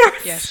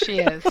 Yes, she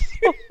is.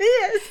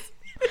 Yes.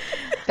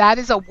 That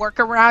is a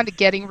workaround to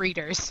getting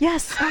readers.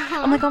 Yes.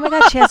 I'm like, oh my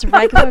God, she has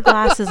regular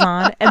glasses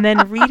on and then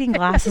reading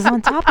glasses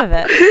on top of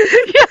it.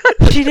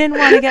 She didn't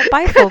want to get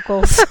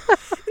bifocals.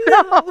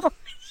 No,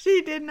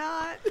 she did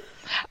not.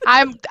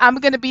 I'm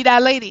gonna be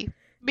that lady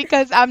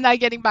because I'm not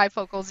getting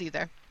bifocals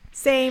either.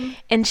 Same.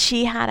 And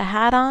she had a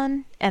hat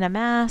on and a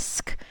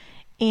mask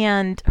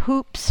and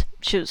hoops.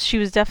 She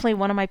was definitely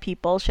one of my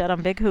people. She had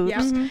on big hoops.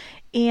 Yep. Mm-hmm.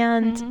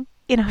 And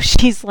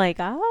she's like,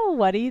 oh,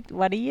 who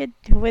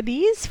are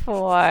these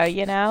for?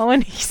 You know?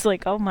 And he's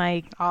like, oh,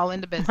 my All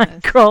into my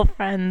business.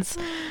 girlfriend's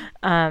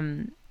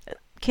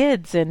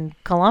kids in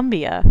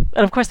Colombia.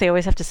 And of course they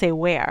always have to say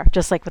where,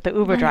 just like with the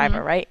Uber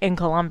driver, right? In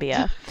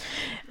Colombia.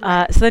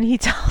 So then he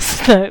tells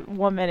the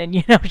woman,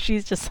 and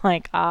she's just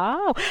like,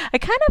 oh, I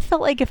kind of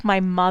felt like if my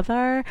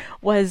mother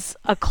was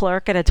a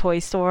clerk at a toy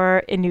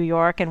store in New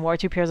York and wore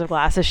 2 pairs of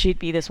glasses, she'd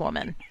be this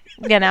woman.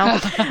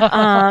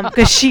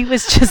 Because she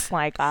was just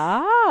like,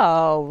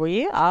 oh,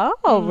 really?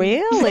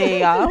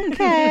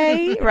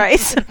 Okay. Right.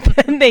 So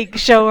then they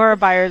show her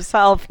by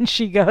herself, and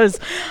she goes,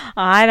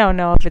 I don't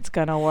know if it's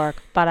going to work,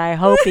 but I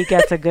hope he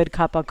gets a good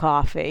cup of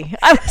coffee.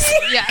 I was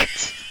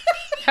Yes.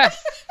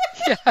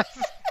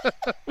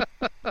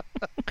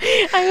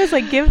 I was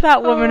like, give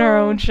that woman her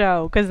own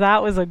show, because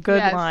that was a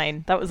good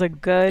line. That was a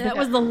good. That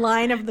was the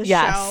line of the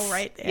show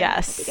right there.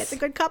 Yes. He gets a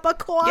good cup of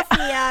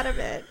coffee out of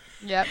it.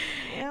 Yep.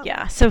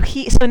 Yeah. So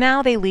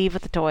now they leave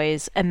with the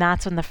toys, and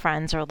that's when the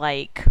friends are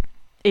like,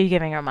 are you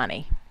giving her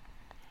money?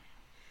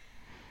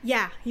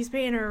 Yeah, he's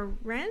paying her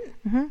rent.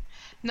 Mm-hmm.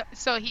 No,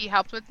 so he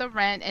helped with the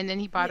rent, and then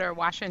he bought her a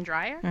washer and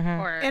dryer,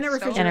 or And a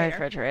stove? refrigerator. In a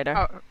refrigerator.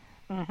 Oh,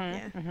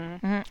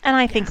 Yeah. And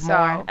I think more.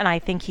 So- And I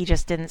think he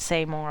just didn't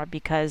say more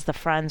because the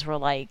friends were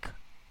like,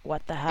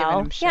 what the hell?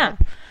 him shit. Yeah.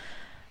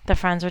 The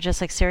friends were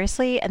just like,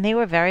 seriously? And they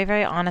were very,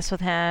 very honest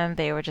with him.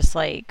 They were just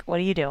like, what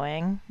are you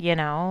doing?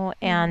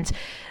 And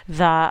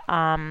the,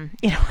 and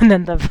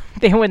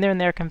then when they're in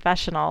their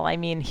confessional, I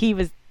mean, he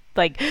was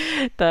like,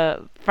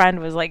 the friend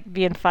was like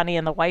being funny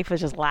and the wife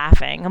was just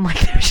laughing. I'm like,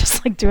 they were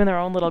just like doing their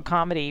own little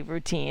comedy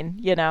routine,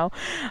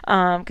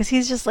 because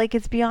he's just like,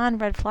 it's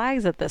beyond red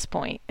flags at this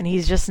point, and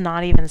he's just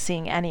not even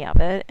seeing any of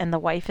it. And the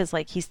wife is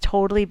like, he's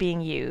totally being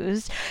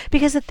used,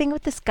 because the thing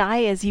with this guy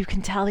is, you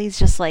can tell he's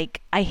just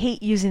like, I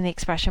hate using the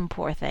expression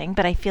poor thing,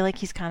 but I feel like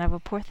he's kind of a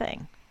poor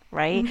thing.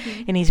 Right.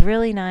 And he's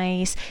really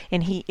nice.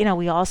 And he,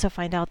 we also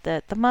find out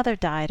that the mother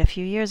died a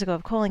few years ago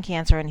of colon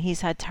cancer, and he's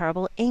had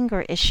terrible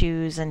anger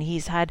issues, and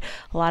he's had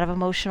a lot of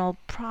emotional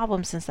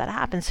problems since that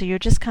happened. So you're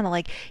just kind of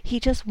like, he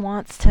just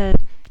wants to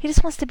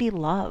be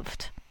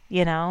loved,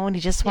 and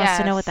he just wants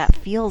to know what that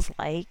feels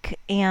like.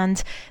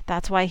 And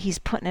that's why he's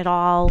putting it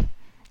all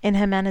in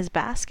Jimena's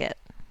basket.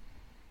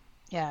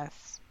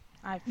 Yes.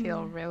 I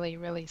feel really,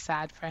 really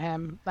sad for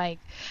him.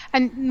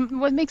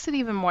 And what makes it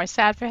even more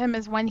sad for him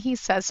is when he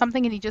says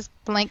something and he just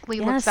blankly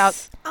looks out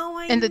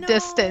in the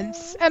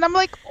distance. And I'm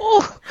like,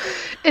 oh,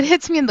 it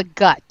hits me in the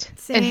gut.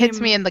 Same. It hits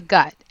me in the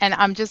gut. And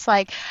I'm just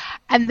like,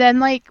 and then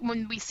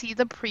when we see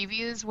the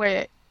previews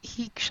where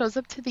he shows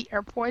up to the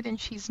airport and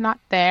she's not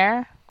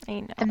there. I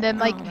know. And then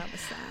that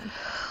was sad.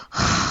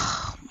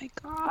 oh my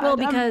God. Well,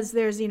 because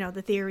there's,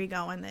 the theory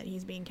going that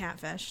he's being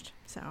catfished.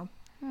 So.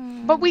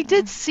 But we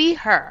did see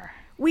her.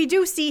 We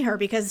do see her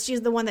because she's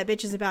the one that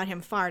bitches about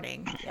him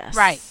farting. Yes.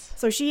 Right.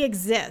 So she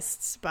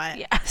exists, but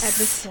at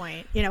this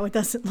point, it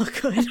doesn't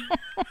look good.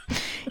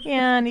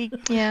 It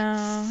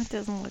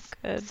doesn't look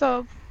good.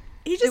 So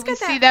He just Did we got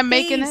that see them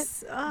face. making it?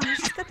 Oh, he's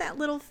just got that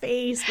little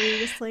face where you're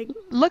just like,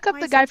 look up why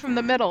the is guy it from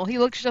the that? middle. He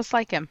looks just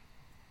like him.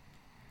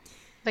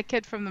 The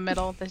kid from the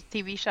middle, the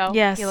TV show.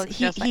 Yes, he looks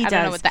he just like. does. I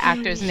don't know what the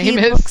actor's He name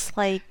is. looks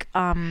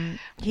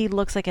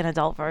like an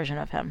adult version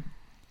of him.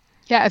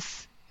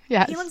 Yes.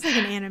 Yes. He looks like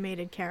an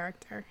animated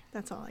character.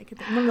 That's all I could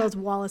think. One of those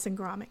Wallace and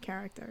Gromit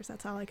characters.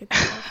 That's all I could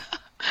think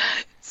of.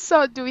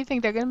 So, do we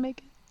think they're gonna make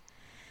it?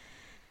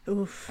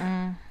 Oof.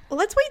 Well,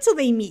 let's wait till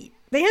they meet.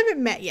 They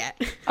haven't met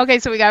yet. Okay,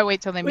 so we gotta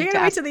wait till they We meet.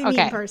 gotta wait till they meet in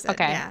Okay, person.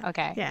 okay, Yeah.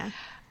 okay. Yeah.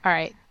 All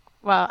right.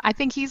 Well, I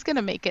think he's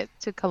gonna make it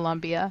to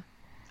Colombia.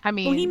 I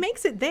mean, Well, he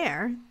makes it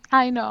there.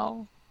 I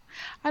know.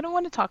 I don't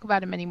want to talk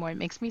about him anymore. It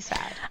makes me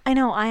sad. I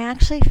know. I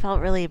actually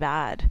felt really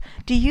bad.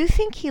 Do you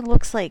think he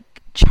looks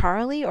like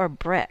Charlie or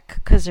Brick?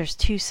 Because there's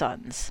two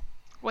sons.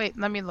 Wait,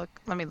 let me look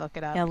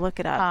it up. Yeah, look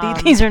it up.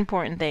 Um, These are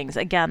important things.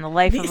 Again, the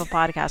life of a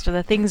podcast are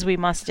the things we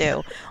must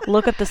do.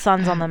 Look at the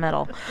sons on the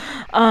middle.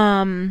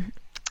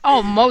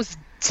 Oh,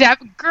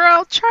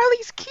 girl,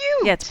 Charlie's cute.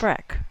 Yeah, it's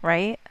Brick,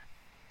 right?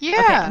 Yeah.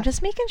 Okay, I'm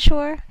just making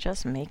sure.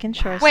 Just making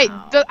sure. Wait,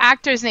 the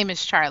actor's name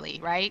is Charlie,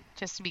 right?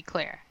 Just to be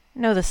clear.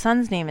 No, the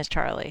son's name is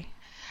Charlie.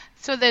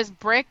 So there's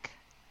Brick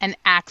and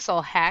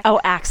Axel Heck. Oh,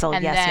 Axel.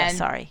 And Yes, then- yes.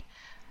 Sorry.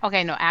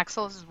 Okay, no,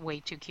 Axel is way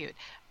too cute,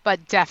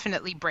 but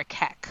definitely Brick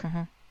Heck.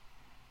 Mhm.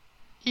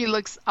 He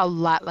looks a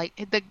lot like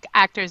the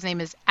actor's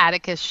name is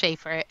Atticus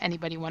Schaefer.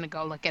 Anybody want to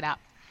go look it up?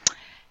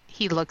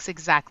 He looks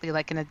exactly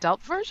like an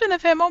adult version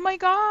of him. Oh my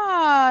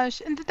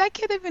gosh! And did that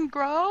kid even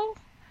grow?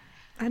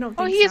 I don't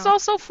Oh, think he is so.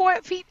 also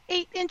 4 feet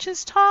 8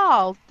 inches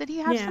tall. Did he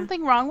have Yeah.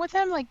 something wrong with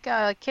him, like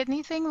a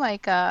kidney thing?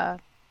 Like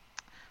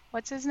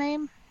what's his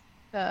name?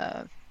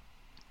 The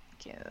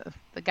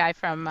guy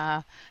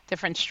from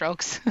Different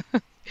Strokes.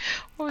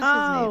 What was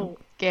his name?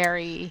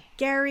 Gary.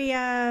 Gary,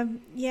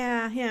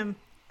 yeah, him.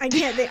 I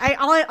can't.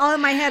 All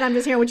in my head, I'm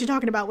just hearing what you're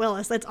talking about,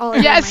 Willis. That's all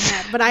in Yes. my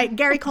head. But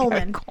Gary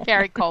Coleman.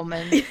 Gary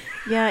Coleman.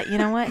 Yeah, you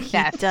know what?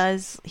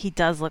 Yes. He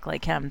does look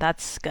like him.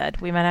 That's good.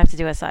 We might have to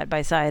do a side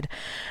by side.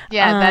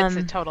 Yeah, that's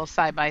a total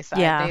side by side.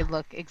 yeah. They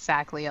look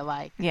exactly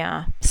alike.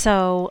 Yeah.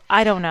 So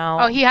I don't know.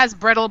 Oh, he has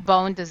brittle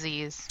bone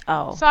disease.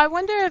 Oh. So I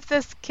wonder if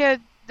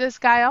this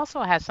guy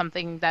also has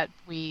something that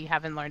we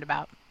haven't learned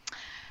about.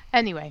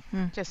 Anyway,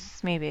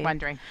 just maybe.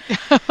 wondering.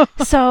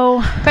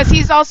 So Because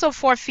he's also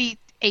 4 feet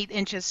 8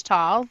 inches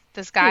tall,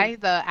 this guy,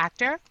 the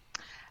actor.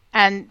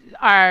 And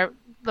our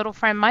little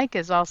friend Mike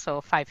is also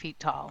 5 feet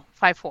tall,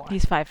 5'4".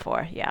 he's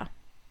 5'4". Yeah.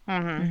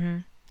 Mm-hmm.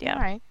 Yeah. All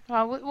right.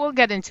 Well, we'll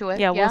get into it.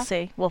 Yeah, we'll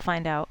see. We'll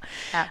find out.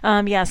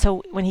 Yeah.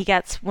 So when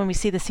we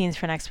see the scenes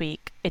for next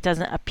week, it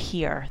doesn't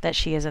appear that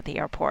she is at the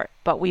airport,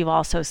 but we've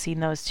also seen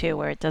those too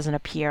where it doesn't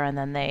appear and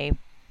then they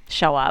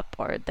show up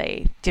or do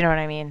you know what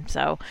I mean?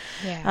 So,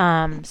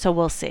 Yeah. so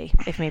we'll see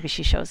if maybe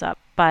she shows up.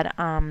 But,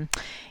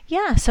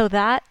 yeah, so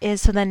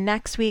then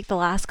next week, the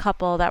last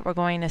couple that we're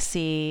going to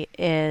see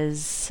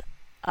is,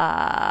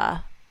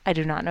 I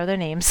do not know their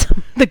names,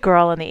 the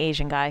girl and the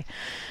Asian guy.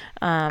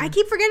 I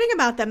keep forgetting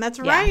about them. That's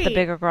Yeah, right. the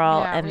bigger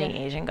girl Yeah, and the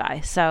Asian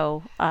guy.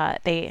 So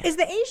Is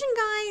the Asian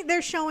guy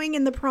they're showing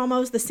in the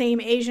promos the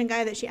same Asian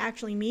guy that she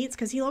actually meets?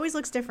 Because he always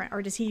looks different.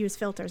 Or does he use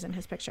filters in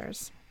his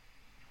pictures?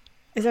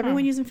 Is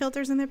everyone using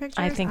filters in their pictures?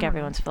 I think don't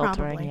everyone's know.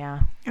 filtering. Probably. Yeah.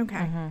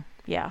 Okay.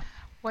 Yeah.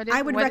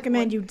 I would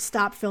recommend you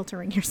stop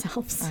filtering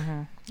yourselves.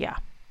 Yeah.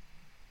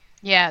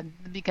 Yeah,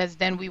 because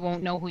then we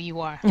won't know who you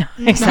are.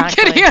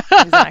 Exactly. kidding.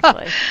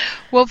 Exactly.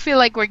 We'll feel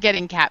like we're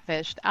getting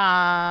catfished.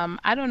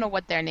 I don't know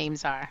what their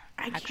names are.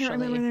 I can't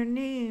remember their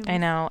names. I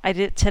know. I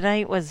did.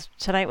 Tonight was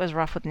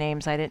rough with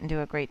names. I didn't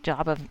do a great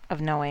job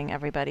of knowing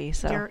everybody.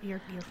 So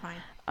You're fine.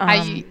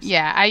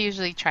 I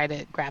usually try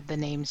to grab the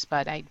names,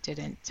 but I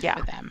didn't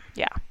for them.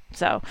 Yeah.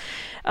 So,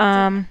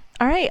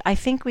 all right. I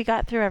think we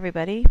got through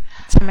everybody.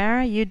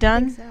 Tamara, you I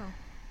done? think so.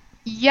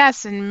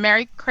 Yes, and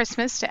Merry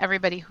Christmas to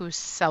everybody who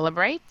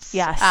celebrates.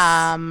 Yes.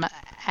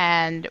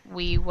 And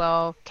we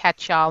will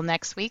catch y'all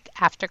next week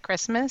after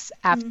Christmas,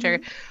 after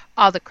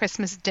all the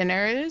Christmas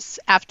dinners,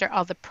 after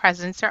all the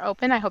presents are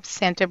open. I hope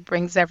Santa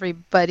brings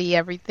everybody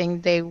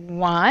everything they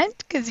want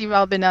because you've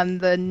all been on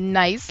the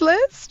nice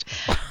list.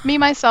 Me,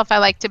 myself, I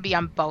like to be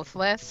on both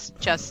lists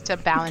just to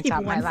balance Keep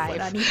out my one foot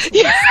life. on each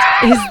Yeah.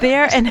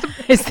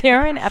 Is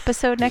there an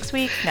episode next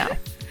week? No.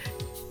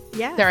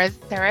 Yeah. There is.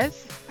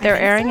 They're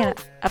think airing so. an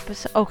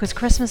episode. Oh, because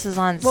Christmas is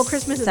on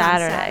Christmas is on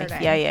Saturday.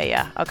 Saturday.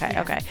 Yeah. Okay.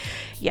 Yeah. Okay.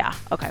 Yeah.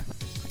 Okay.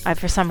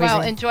 For some Well,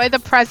 reason. enjoy the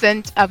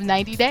present of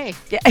 90 Day.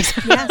 Yeah.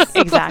 Yes.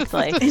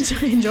 Exactly.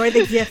 Enjoy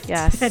the gift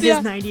Yes. that Yeah.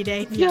 is 90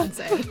 Day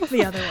fiance.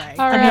 The other way.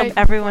 All I right. hope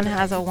everyone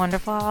has a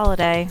wonderful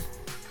holiday.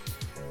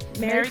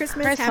 Merry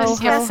Christmas. Happy you Ho,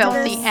 ho, ho.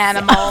 filthy Festivus.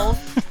 animal.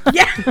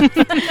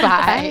 Yeah.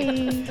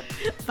 Bye.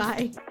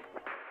 Bye.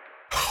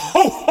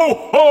 Ho,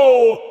 ho,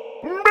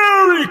 ho!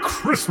 Merry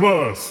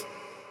Christmas!